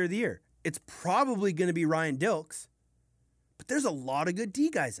 Defensive Player of the Year. It's probably going to be Ryan Dilks, but there's a lot of good D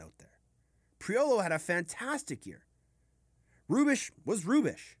guys out there. Priolo had a fantastic year. Rubish was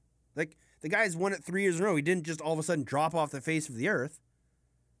Rubish. Like, the guy's won it 3 years in a row. He didn't just all of a sudden drop off the face of the earth.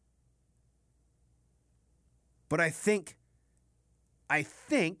 But I think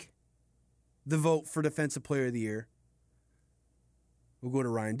the vote for Defensive Player of the Year will go to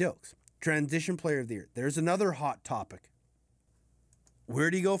Ryan Dilks. Transition Player of the Year. There's another hot topic. Where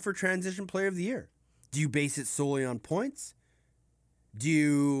do you go for Transition Player of the Year? Do you base it solely on points? Do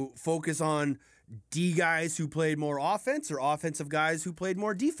you focus on D guys who played more offense or offensive guys who played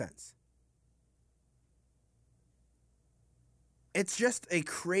more defense? It's just a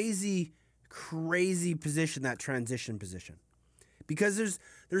crazy, crazy position, that transition position. Because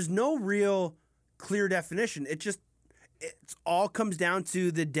there's no real clear definition. It all comes down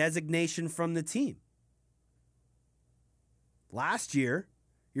to the designation from the team. Last year,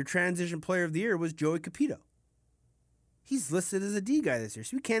 your transition player of the year was Joey Capito. He's listed as a D guy this year,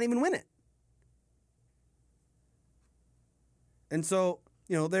 so he can't even win it. And so,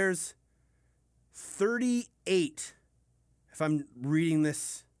 there's 38, if I'm reading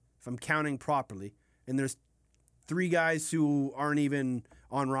this, if I'm counting properly, and there's 3 guys who aren't even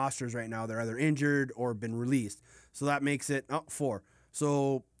on rosters right now. They're either injured or been released. So that makes it 4.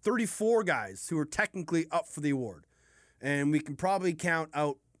 So 34 guys who are technically up for the award. And we can probably count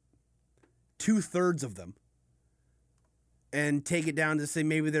out 2/3 of them and take it down to say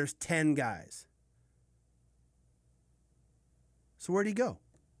maybe there's 10 guys. So where do you go?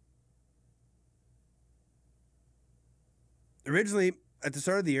 Originally, at the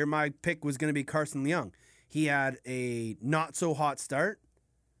start of the year, my pick was going to be Carson Leung. He had a not-so-hot start,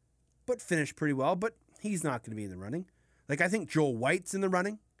 but finished pretty well, but he's not going to be in the running. Like, I think Joel White's in the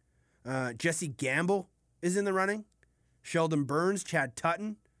running. Jesse Gamble is in the running. Sheldon Burns, Chad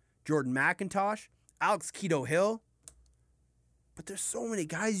Tutton, Jordan McIntosh, Alex Keto Hill. But there's so many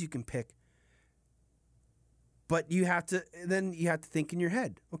guys you can pick. But you have to think in your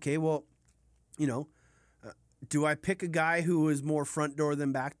head, okay, well, do I pick a guy who is more front door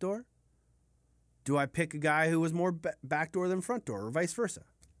than back door? Do I pick a guy who is more back door than front door, or vice versa?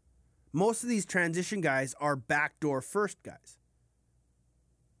 Most of these transition guys are back door first guys.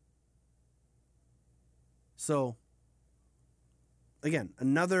 So, again,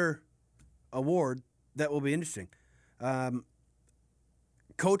 another award that will be interesting.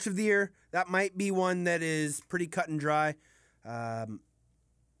 Coach of the Year, that might be one that is pretty cut and dry. I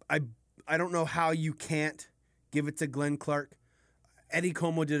don't know how you can't give it to Glenn Clark. Eddie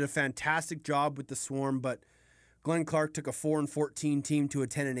Como did a fantastic job with the Swarm, but Glenn Clark took a 4-14 team to a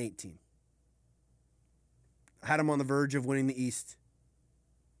 10-8 team. Had him on the verge of winning the East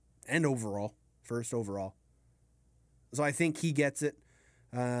and first overall. So I think he gets it.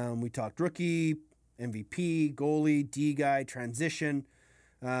 We talked rookie, MVP, goalie, D guy, transition.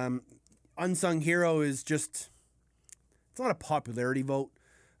 Unsung hero is just, it's not a popularity vote.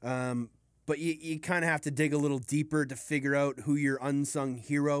 But you kind of have to dig a little deeper to figure out who your unsung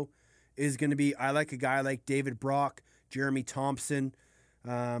hero is going to be. I like a guy like David Brock, Jeremy Thompson.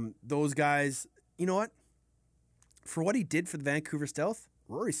 Those guys, you know what? For what he did for the Vancouver Stealth,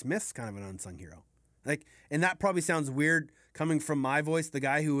 Rory Smith's kind of an unsung hero. Like, and that probably sounds weird coming from my voice, the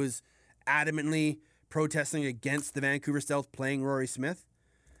guy who was adamantly protesting against the Vancouver Stealth playing Rory Smith.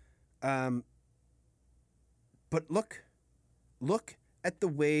 But look at the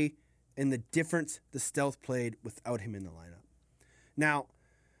way and the difference the Stealth played without him in the lineup. Now,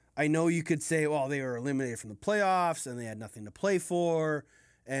 I know you could say, well, they were eliminated from the playoffs and they had nothing to play for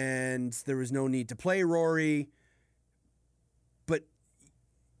and there was no need to play Rory. But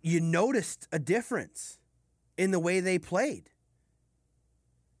you noticed a difference in the way they played.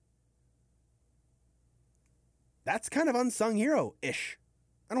 That's kind of unsung hero-ish.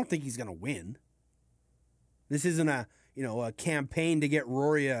 I don't think he's going to win. This isn't a campaign to get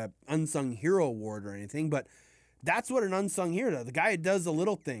Rory a unsung hero award or anything, but that's what an unsung hero does. The guy who does the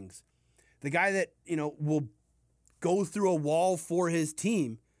little things. The guy that, will go through a wall for his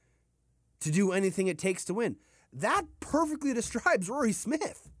team to do anything it takes to win. That perfectly describes Rory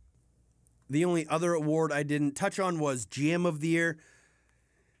Smith. The only other award I didn't touch on was GM of the Year.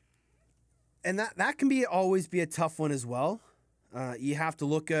 And that can always be a tough one as well. You have to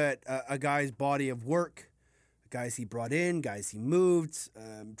look at a guy's body of work, guys he brought in, guys he moved,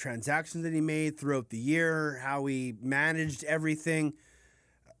 transactions that he made throughout the year, how he managed everything.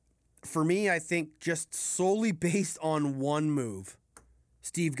 For me, I think just solely based on one move,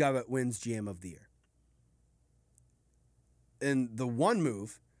 Steve Govett wins GM of the Year. And the one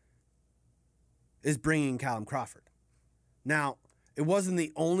move is bringing Callum Crawford. Now, it wasn't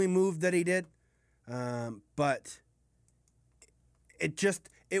the only move that he did, but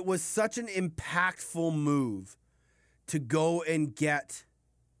it was such an impactful move to go and get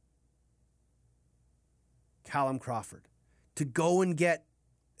Callum Crawford, to go and get,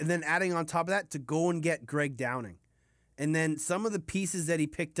 and then adding on top of that, to go and get Greg Downing. And then some of the pieces that he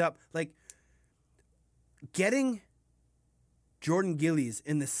picked up, like getting Jordan Gillies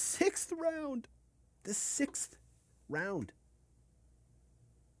in the 6th round. The 6th round.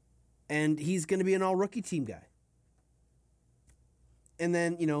 And he's going to be an all-rookie team guy. And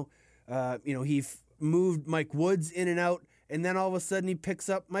then, he moved Mike Woods in and out, and then all of a sudden he picks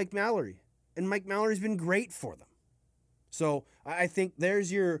up Mike Mallory. And Mike Mallory's been great for them. So I think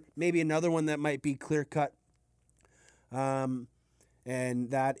there's maybe another one that might be clear-cut. And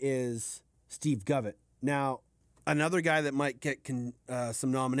that is Steve Govett. Now, another guy that might get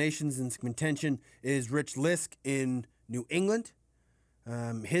some nominations and some contention is Rich Lisk in New England.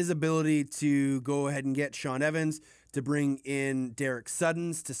 His ability to go ahead and get Sean Evans, to bring in Derek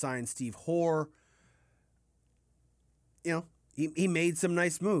Suddens, to sign Steve Hoare. He made some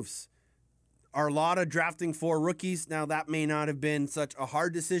nice moves. Arlotta drafting 4 rookies. Now, that may not have been such a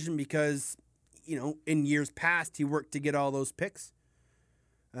hard decision because, in years past, he worked to get all those picks.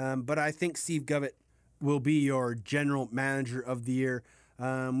 But I think Steve Govett will be your general manager of the year.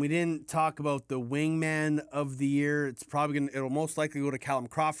 We didn't talk about the wingman of the year. It'll most likely go to Callum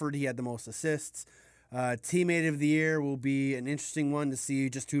Crawford. He had the most assists. Teammate of the year will be an interesting one to see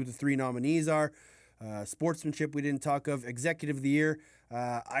just who the 3 nominees are. Sportsmanship we didn't talk of. Executive of the year.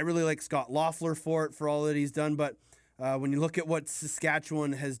 I really like Scott Loeffler for all that he's done, but when you look at what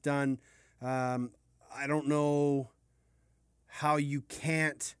Saskatchewan has done, I don't know how you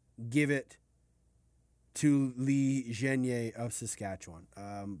can't give it to Lee Genier of Saskatchewan.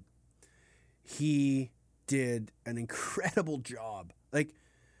 He did an incredible job.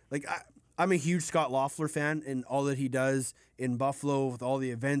 I'm a huge Scott Loeffler fan, and all that he does in Buffalo with all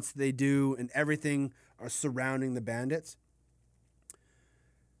the events they do and everything are surrounding the Bandits.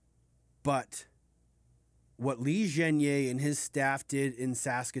 But what Lee Genier and his staff did in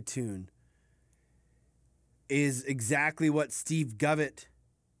Saskatoon is exactly what Steve Govett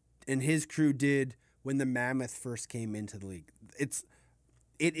and his crew did when the Mammoth first came into the league. It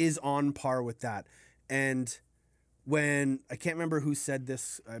is on par with that. And when, I can't remember who said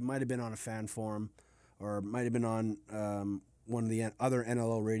this, it might have been on a fan forum or it might have been on one of the other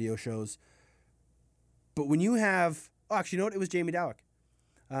NLL radio shows. But when you have, actually, you know what? It was Jamie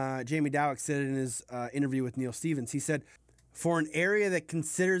Dowick. Jamie Dowick said it in his interview with Neil Stevens. He said, for an area that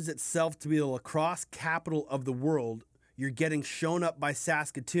considers itself to be the lacrosse capital of the world, you're getting shown up by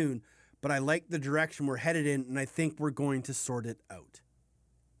Saskatoon, but I like the direction we're headed in, and I think we're going to sort it out.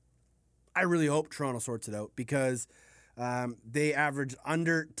 I really hope Toronto sorts it out because they averaged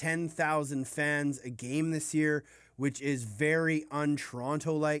under 10,000 fans a game this year, which is very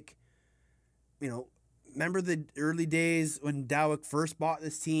un-Toronto-like. Remember the early days when Dowick first bought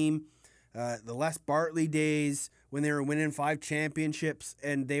this team, the Les Bartley days when they were winning 5 championships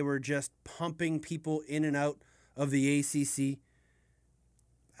and they were just pumping people in and out of the ACC.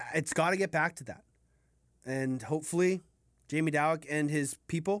 It's got to get back to that. And hopefully Jamie Dowick and his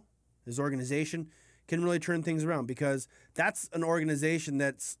people, his organization, can really turn things around, because that's an organization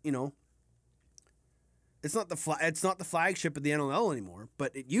that's, it's not the flagship of the NLL anymore,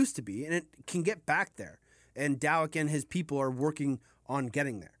 but it used to be, and it can get back there. And Dalek and his people are working on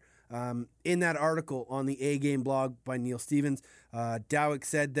getting there. In that article on the A Game blog by Neil Stevens, Dalek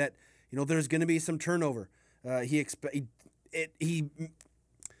said that there's going to be some turnover.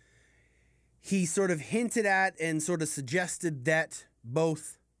 He sort of hinted at and sort of suggested that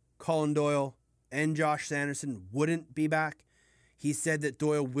both Colin Doyle and Josh Sanderson wouldn't be back. He said that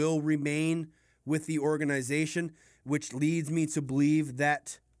Doyle will remain with the organization, which leads me to believe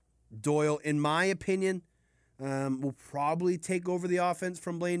that Doyle, in my opinion, will probably take over the offense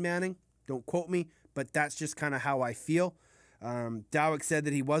from Blaine Manning. Don't quote me, but that's just kind of how I feel. Dalek said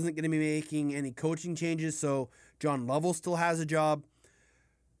that he wasn't going to be making any coaching changes, so John Lovell still has a job.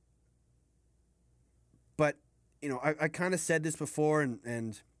 But, I kind of said this before,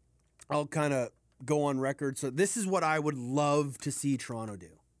 and I'll kind of go on record. So this is what I would love to see Toronto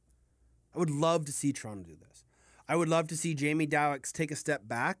do. I would love to see Toronto do this. I would love to see Jamie Dalek take a step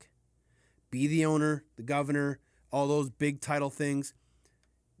back, be the owner, the governor, all those big title things.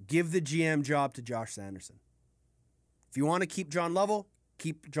 Give the GM job to Josh Sanderson. If you want to keep John Lovell,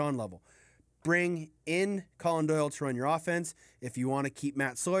 keep John Lovell. Bring in Colin Doyle to run your offense. If you want to keep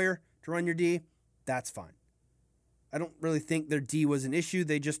Matt Sawyer to run your D, that's fine. I don't really think their D was an issue.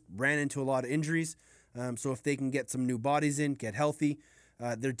 They just ran into a lot of injuries. So if they can get some new bodies in, get healthy,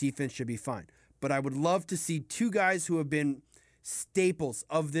 their defense should be fine. But I would love to see two guys who have been staples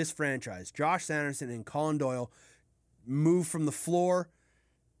of this franchise, Josh Sanderson and Colin Doyle, move from the floor,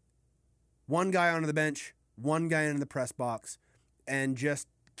 one guy onto the bench, one guy into the press box, and just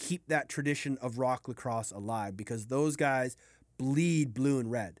keep that tradition of Rock lacrosse alive, because those guys bleed blue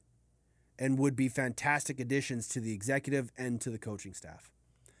and red and would be fantastic additions to the executive and to the coaching staff.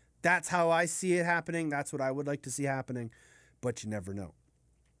 That's how I see it happening. That's what I would like to see happening, but you never know.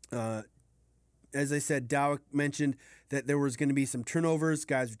 As I said, Dalek mentioned that there was going to be some turnovers,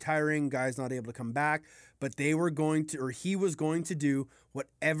 guys retiring, guys not able to come back, but he was going to do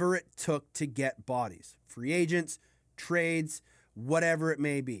whatever it took to get bodies, free agents, trades, whatever it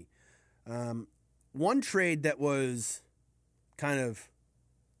may be. One trade that was kind of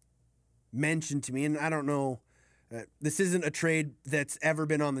mentioned to me, and I don't know, this isn't a trade that's ever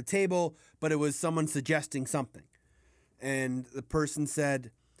been on the table, but it was someone suggesting something. And the person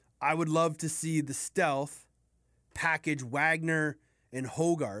said, I would love to see the Stealth package Wagner and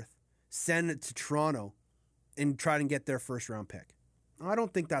Hogarth, send it to Toronto, and try to get their first round pick. I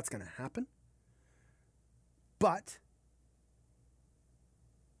don't think that's going to happen. But,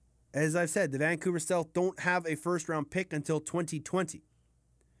 as I've said, the Vancouver Stealth don't have a first round pick until 2020.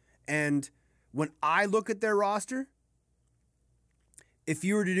 And when I look at their roster, if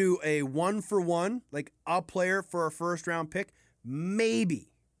you were to do a 1-for-1, like a player for a first round pick, maybe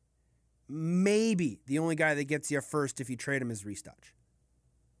the only guy that gets you first if you trade him is Reese Dutch.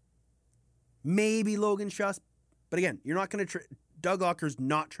 Maybe Logan Schuss. But again, you're not going to trade. Doug Locker's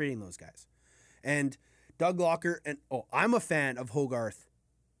not trading those guys. And Doug Locker, I'm a fan of Hogarth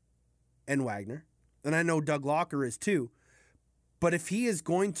and Wagner. And I know Doug Locker is too. But if he is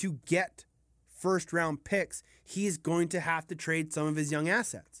going to get first round picks, he is going to have to trade some of his young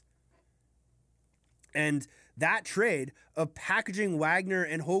assets. And that trade of packaging Wagner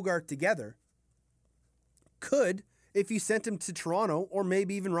and Hogarth together could, if you sent him to Toronto or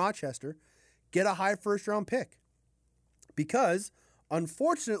maybe even Rochester, get a high first round pick. Because,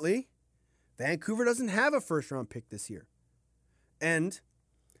 unfortunately, Vancouver doesn't have a first round pick this year. And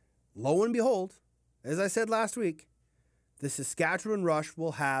lo and behold, as I said last week, the Saskatchewan Rush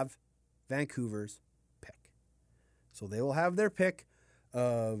will have Vancouver's pick. So they will have their pick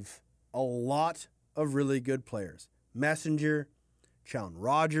of a lot of really good players. Messenger, Challen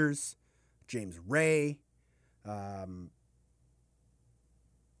Rogers, James Ray,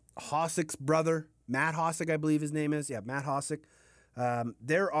 Hossick's brother, Matt Hossick, I believe his name is. Yeah, Matt Hossick.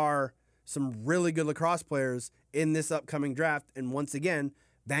 There are some really good lacrosse players in this upcoming draft, and once again,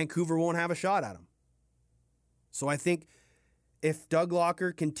 Vancouver won't have a shot at them. So I think if Doug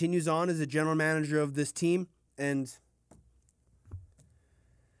Locker continues on as a general manager of this team, and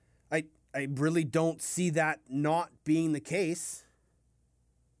I really don't see that not being the case,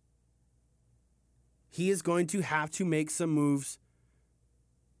 he is going to have to make some moves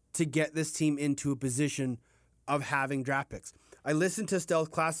to get this team into a position of having draft picks. I listened to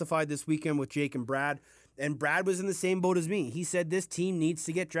Stealth Classified this weekend with Jake and Brad was in the same boat as me. He said this team needs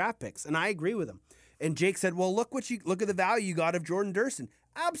to get draft picks, and I agree with him. And Jake said, well, look at the value you got of Jordan Durston.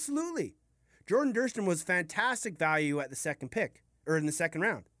 Absolutely. Jordan Durston was fantastic value at the second pick, or in the second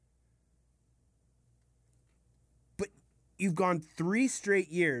round. You've gone 3 straight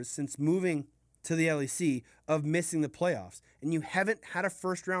years since moving to the LEC of missing the playoffs, and you haven't had a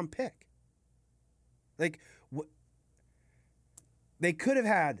first-round pick. Like, they could have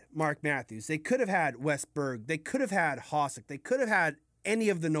had Mark Matthews. They could have had Wes Berg. They could have had Hossack. They could have had any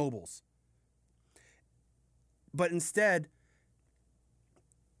of the Nobles. But instead,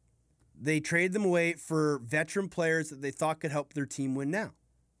 they traded them away for veteran players that they thought could help their team win now.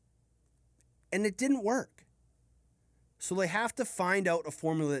 And it didn't work. So they have to find out a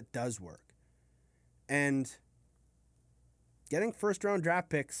formula that does work. And getting first-round draft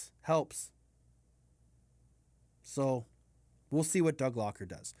picks helps. So we'll see what Doug Locker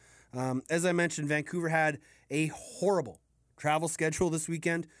does. As I mentioned, Vancouver had a horrible travel schedule this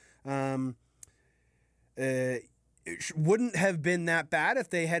weekend. It wouldn't have been that bad if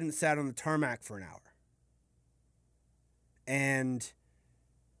they hadn't sat on the tarmac for an hour. And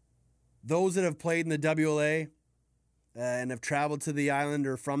those that have played in the WLA and have traveled to the island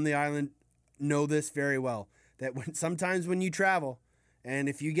or from the island know this very well. That sometimes when you travel, and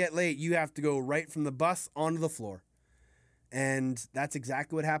if you get late, you have to go right from the bus onto the floor. And that's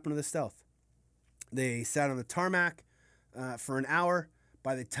exactly what happened to the Stealth. They sat on the tarmac for an hour.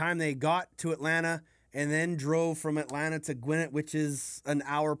 By the time they got to Atlanta and then drove from Atlanta to Gwinnett, which is an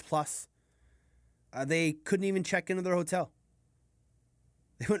hour plus, they couldn't even check into their hotel.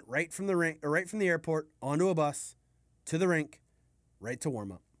 They went right from the rink, or right from the airport onto a bus to the rink, right to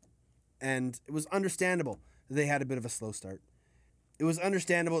warm up. And it was understandable that they had a bit of a slow start. It was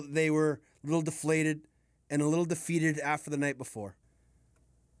understandable that they were a little deflated and a little defeated after the night before.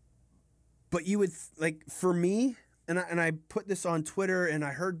 But you would, like, for me, and I put this on Twitter, and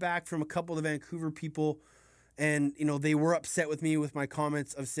I heard back from a couple of the Vancouver people, and, you know, they were upset with me with my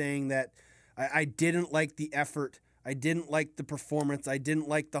comments of saying that I didn't like the effort, I didn't like the performance, I didn't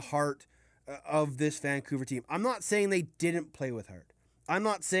like the heart of this Vancouver team. I'm not saying they didn't play with heart. I'm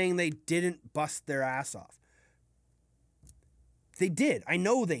not saying they didn't bust their ass off. They did. I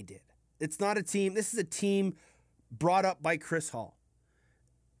know they did. It's not a team. This is a team brought up by Chris Hall.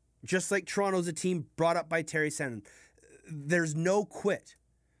 Just like Toronto's a team brought up by Terry Sandin. There's no quit.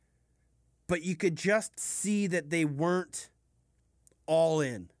 But you could just see that they weren't all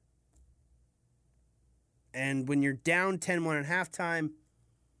in. And when you're down 10-1 at halftime,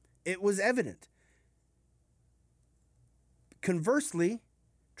 it was evident. Conversely,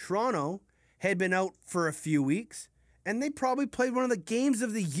 Toronto had been out for a few weeks, and they probably played one of the games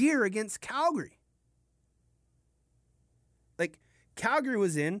of the year against Calgary. Like, Calgary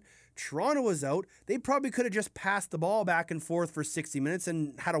was in, Toronto was out. They probably could have just passed the ball back and forth for 60 minutes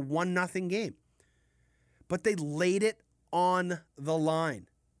and had a 1-0 game. But they laid it on the line.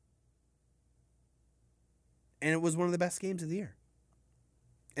 And it was one of the best games of the year.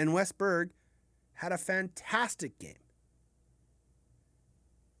 And Wes Berg had a fantastic game.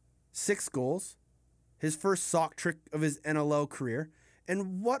 6 goals, his first sock trick of his NLL career,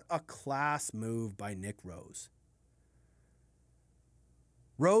 and what a class move by Nick Rose.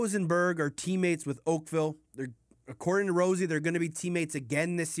 Rose and Berg are teammates with Oakville. According to Rosie, they're going to be teammates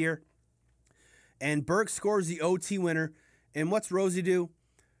again this year. And Berg scores the OT winner. And what's Rosie do?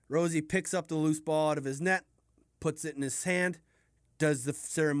 Rosie picks up the loose ball out of his net, puts it in his hand, does the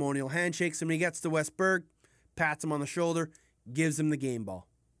ceremonial handshakes, and when he gets to Wes Berg, pats him on the shoulder, gives him the game ball.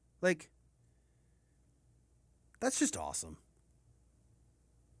 Like, that's just awesome.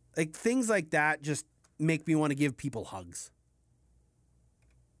 Like, things like that just make me want to give people hugs.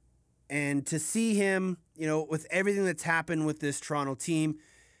 And to see him, you know, with everything that's happened with this Toronto team,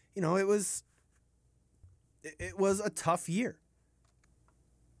 you know, it was a tough year.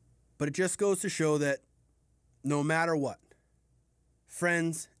 But it just goes to show that no matter what,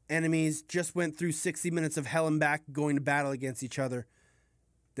 friends, enemies, just went through 60 minutes of hell and back going to battle against each other,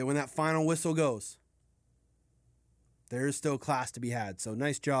 that when that final whistle goes, there is still class to be had. So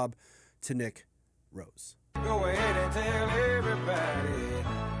nice job to Nick Rose. Go ahead and tell everybody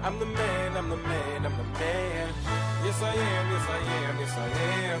I'm the man, I'm the man, I'm the man. Yes I am, yes I am, yes I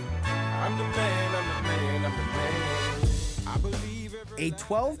am. I'm the man, I'm the man, I'm the man. I believe A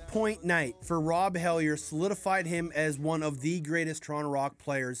 12-point night for Rob Hellier solidified him as one of the greatest Toronto Rock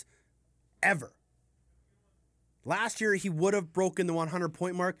players ever. Last year, he would have broken the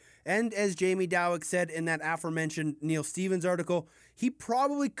 100-point mark, and as Jamie Dowick said in that aforementioned Neil Stevens article, he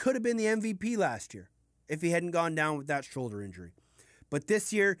probably could have been the MVP last year if he hadn't gone down with that shoulder injury. But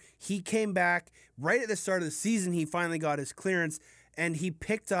this year, he came back right at the start of the season. He finally got his clearance, and he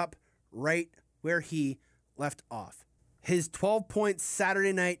picked up right where he left off. His 12 points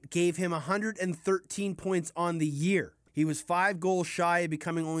Saturday night gave him 113 points on the year. He was 5 goals shy of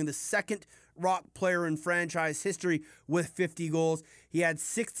becoming only the second Rock player in franchise history with 50 goals. He had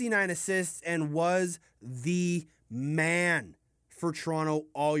 69 assists and was the man for Toronto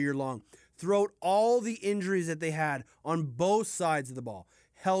all year long. Throughout all the injuries that they had on both sides of the ball,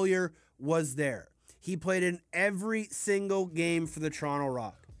 Hellyer was there. He played in every single game for the Toronto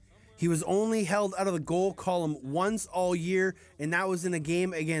Rock. He was only held out of the goal column once all year, and that was in a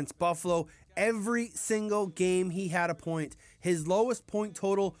game against Buffalo. Every single game he had a point. His lowest point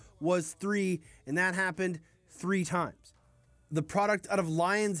total was 3, and that happened 3 times. The product out of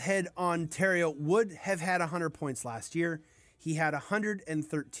Lions Head, Ontario would have had 100 points last year. He had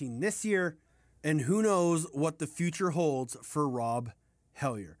 113 this year, and who knows what the future holds for Rob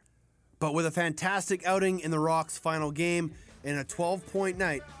Hellyer. But with a fantastic outing in the Rock's final game and a 12-point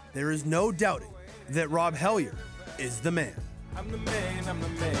night, there is no doubting that Rob Hellyer is the man. I'm the man, I'm the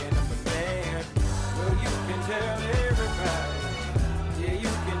man, I'm the man. Well, you can tell everybody. Yeah, you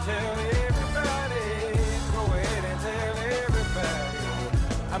can tell everybody. Go ahead and tell everybody.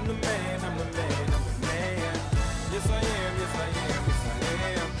 I'm the man, I'm the man, I'm the man. Yes, I am, yes, I am, yes, I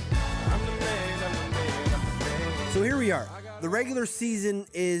am. I'm the man, I'm the man, I'm the man. So here we are. The regular season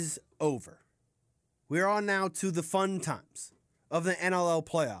is over. We're on now to the fun times of the NLL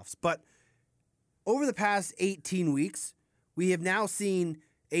playoffs. But over the past 18 weeks, we have now seen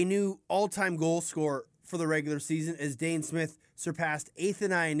a new all-time goal scorer for the regular season as Dane Smith surpassed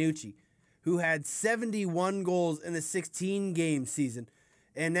Ethan Iannucci, who had 71 goals in a 16-game season.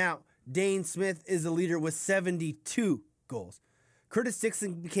 And now Dane Smith is the leader with 72 goals. Curtis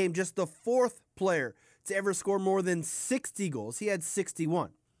Dixon became just the 4th player to ever score more than 60 goals. He had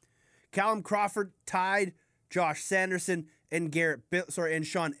 61. Callum Crawford tied Josh Sanderson and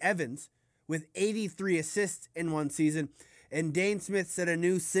Sean Evans with 83 assists in one season. And Dane Smith set a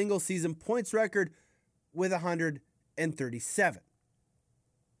new single-season points record with 137.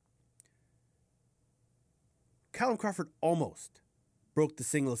 Callum Crawford almost broke the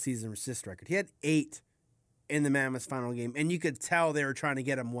single-season assist record. He had 8 in the Mammoths' final game, and you could tell they were trying to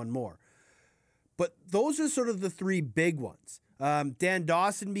get him one more. But those are sort of the 3 big ones. Dan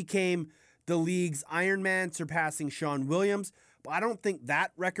Dawson became the league's Iron Man, surpassing Sean Williams. But I don't think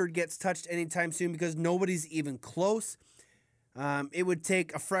that record gets touched anytime soon because nobody's even close. It would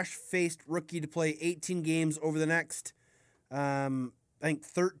take a fresh-faced rookie to play 18 games over the next, I think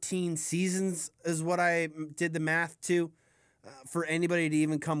 13 seasons is what I did the math to, for anybody to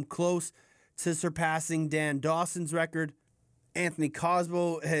even come close to surpassing Dan Dawson's record. Anthony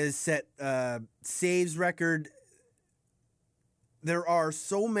Cosmo has set saves record. There are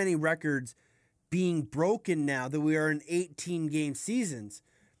so many records being broken now that we are in 18-game seasons.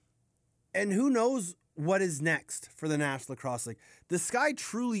 And who knows what is next for the National Lacrosse League. The sky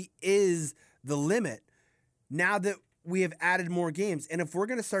truly is the limit now that we have added more games. And if we're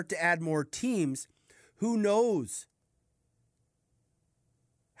going to start to add more teams, who knows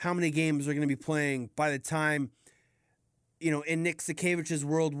how many games are going to be playing by the time, in Nick Sakiewicz's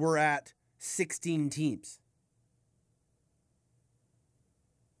world, we're at 16 teams.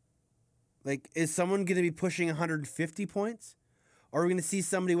 Like, is someone going to be pushing 150 points? Are we going to see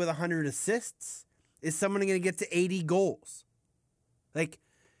somebody with 100 assists? Is someone going to get to 80 goals? Like,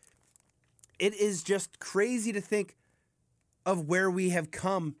 it is just crazy to think of where we have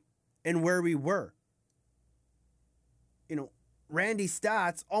come and where we were. Randy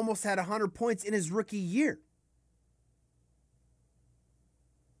Stotts almost had 100 points in his rookie year.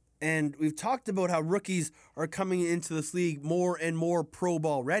 And we've talked about how rookies are coming into this league more and more pro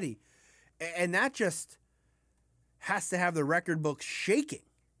ball ready. And that just has to have the record book shaking.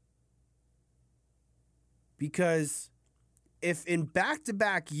 Because if in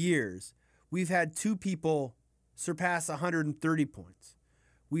back-to-back years we've had 2 people surpass 130 points,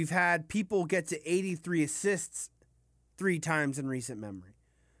 we've had people get to 83 assists 3 times in recent memory.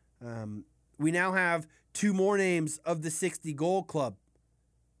 We now have 2 more names of the 60-goal club.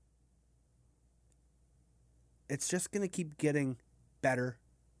 It's just going to keep getting better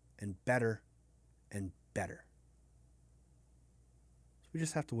and better and better. So we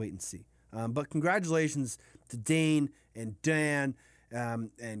just have to wait and see. But congratulations to Dane and Dan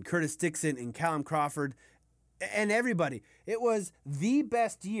and Curtis Dixon and Callum Crawford and everybody. It was the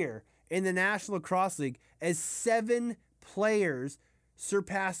best year in the National Lacrosse League as 7 players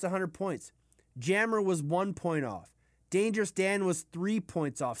surpassed 100 points. Jammer was 1 point off. Dangerous Dan was 3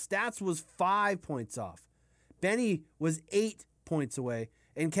 points off. Stats was 5 points off. Benny was 8 points away.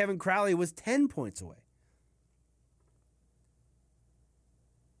 And Kevin Crowley was 10 points away.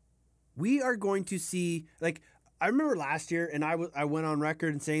 We are going to see, I remember last year, and I went on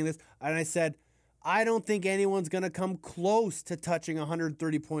record in saying this, and I said, I don't think anyone's going to come close to touching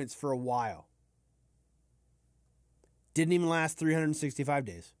 130 points for a while. Didn't even last 365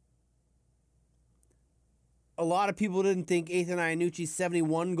 days. A lot of people didn't think Ethan Iannucci's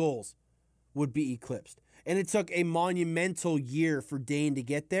 71 goals would be eclipsed. And it took a monumental year for Dane to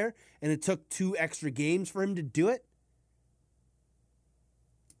get there, and it took 2 extra games for him to do it.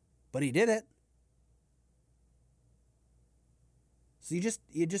 But he did it. So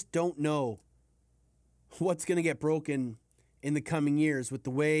you just don't know what's going to get broken in the coming years with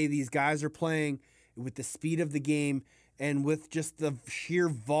the way these guys are playing, with the speed of the game, and with just the sheer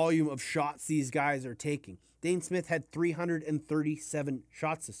volume of shots these guys are taking. Dane Smith had 337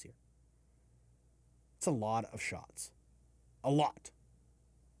 shots this year. It's a lot of shots. A lot.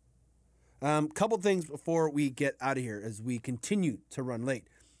 Couple things before we get out of here as we continue to run late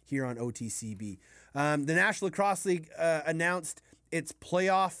here on OTCB. The National Lacrosse League announced its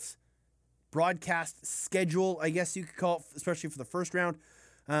playoffs broadcast schedule, I guess you could call it, especially for the first round.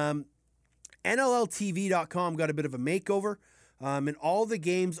 NLLTV.com got a bit of a makeover, and all the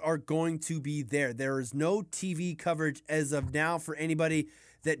games are going to be there. There is no TV coverage as of now for anybody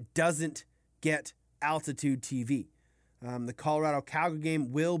that doesn't get Altitude TV. The Colorado Calgary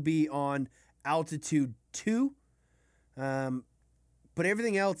game will be on Altitude 2, but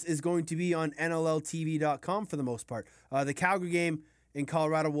everything else is going to be on NLLTV.com for the most part. The Calgary game in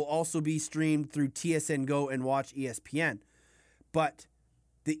Colorado will also be streamed through TSN Go and Watch ESPN. But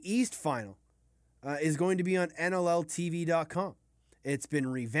the East Final is going to be on NLLTV.com. It's been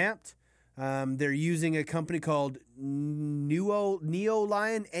revamped. They're using a company called Neo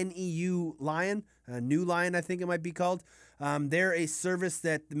Lion, Neu Lion, New Lion, I think it might be called. They're a service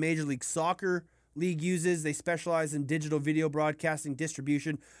that the Major League Soccer League uses. They specialize in digital video broadcasting,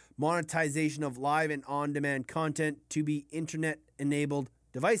 distribution, monetization of live and on-demand content to be internet-enabled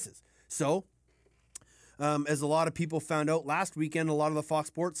devices. So, as a lot of people found out last weekend, a lot of the Fox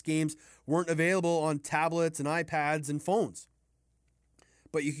Sports games weren't available on tablets and iPads and phones,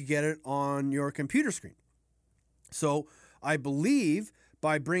 but you could get it on your computer screen. So I believe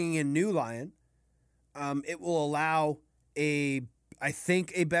by bringing in New Lion, it will allow a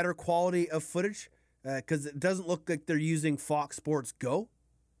better quality of footage because it doesn't look like they're using Fox Sports Go.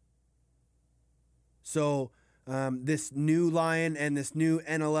 So this New Lion and this new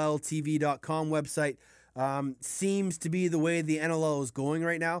NLLTV.com website seems to be the way the NLL is going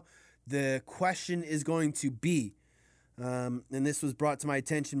right now. The question is going to be, and this was brought to my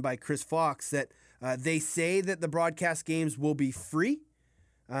attention by Chris Fox, that they say that the broadcast games will be free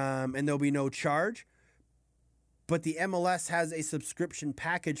and there'll be no charge. But the MLS has a subscription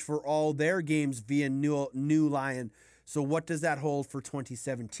package for all their games via New Lion. So what does that hold for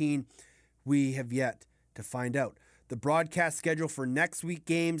 2017? We have yet to find out. The broadcast schedule for next week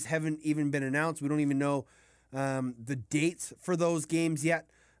games haven't even been announced. We don't even know the dates for those games yet.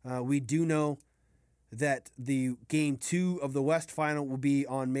 We do know that the Game 2 of the West Final will be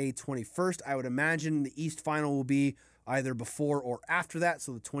on May 21st. I would imagine the East Final will be either before or after that,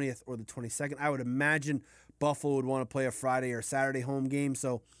 so the 20th or the 22nd. I would imagine Buffalo would want to play a Friday or Saturday home game,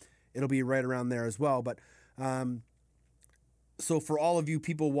 so it'll be right around there as well. But so for all of you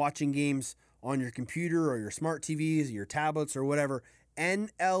people watching games on your computer or your smart TVs, or your tablets or whatever,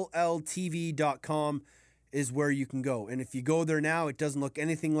 NLLTV.com is where you can go. And if you go there now, it doesn't look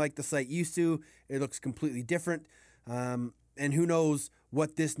anything like the site used to. It looks completely different. And who knows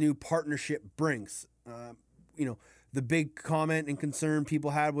what this new partnership brings. The big comment and concern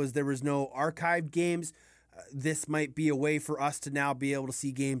people had was there was no archived games. This might be a way for us to now be able to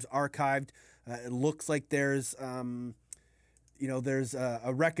see games archived. It looks like there's a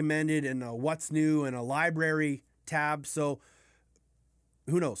recommended and a what's new and a library tab. So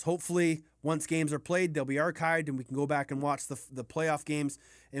who knows? Hopefully, once games are played, they'll be archived and we can go back and watch the playoff games,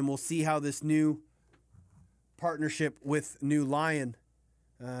 and we'll see how this new partnership with New Lion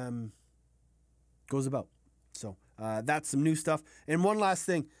goes about. So that's some new stuff. And one last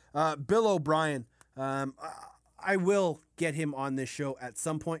thing, Bill O'Brien. I will get him on this show at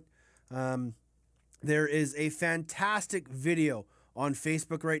some point. There is a fantastic video on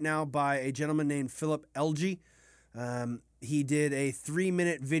Facebook right now by a gentleman named Philip Elgie. He did a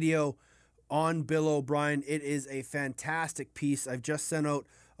 3-minute video on Bill O'Brien. It is a fantastic piece. I've just sent out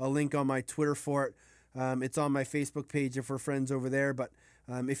a link on my Twitter for it. It's on my Facebook page if we're friends over there. But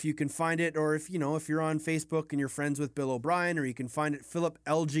if you can find it, or if you're on Facebook and you're friends with Bill O'Brien, or you can find it, Philip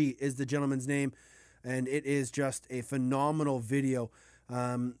Elgie is the gentleman's name, and it is just a phenomenal video.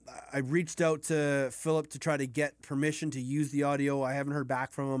 I reached out to Philip to try to get permission to use the audio. I haven't heard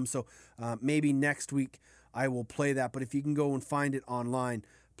back from him, so maybe next week I will play that. But if you can go and find it online,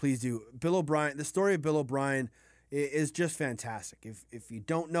 please do. Bill O'Brien, the story of Bill O'Brien is just fantastic. If you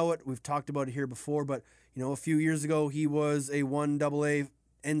don't know it, we've talked about it here before, but a few years ago he was a 1AA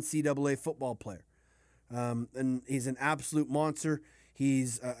NCAA football player. And he's an absolute monster.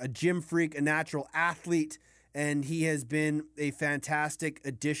 He's a gym freak, a natural athlete, and he has been a fantastic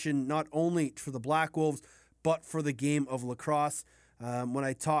addition not only for the Black Wolves, but for the game of lacrosse. When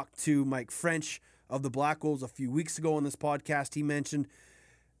I talked to Mike French of the Black Wolves a few weeks ago on this podcast, he mentioned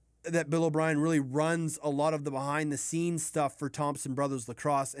that Bill O'Brien really runs a lot of the behind-the-scenes stuff for Thompson Brothers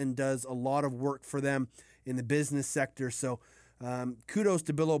Lacrosse and does a lot of work for them in the business sector. So kudos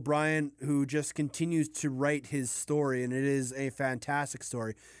to Bill O'Brien, who just continues to write his story, and it is a fantastic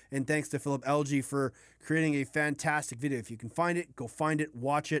story. And thanks to Philip Elgie for creating a fantastic video. If you can find it, go find it,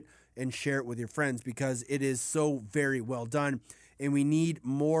 watch it, and share it with your friends because it is so very well done. And we need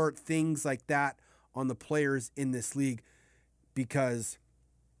more things like that on the players in this league because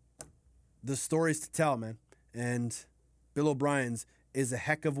the stories to tell, man. And Bill O'Brien's is a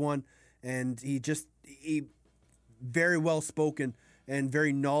heck of one. And he very well spoken and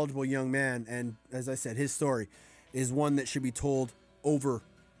very knowledgeable young man. And as I said, his story is one that should be told over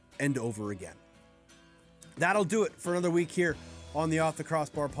and over again. That'll do it for another week here on the Off the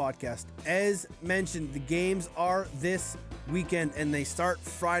Crossbar podcast. As mentioned, the games are this weekend and they start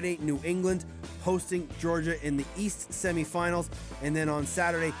Friday. New England hosting Georgia in the East semifinals, and then on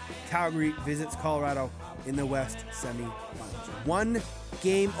Saturday Calgary visits Colorado in the West semifinals. One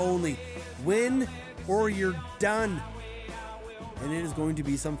game only. Win or you're done. And it is going to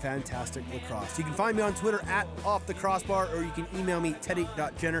be some fantastic lacrosse. You can find me on Twitter at OffTheCrossbar, or you can email me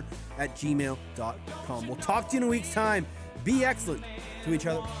teddy.jenner@gmail.com. We'll talk to you in a week's time. Be excellent to each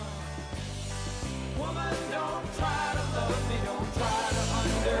other. Woman, don't try to love me, don't try to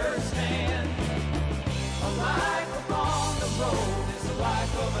understand. A life upon the road is the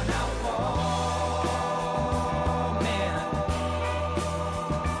life of an outlaw man.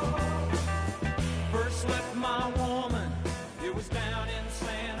 First left my woman, it was down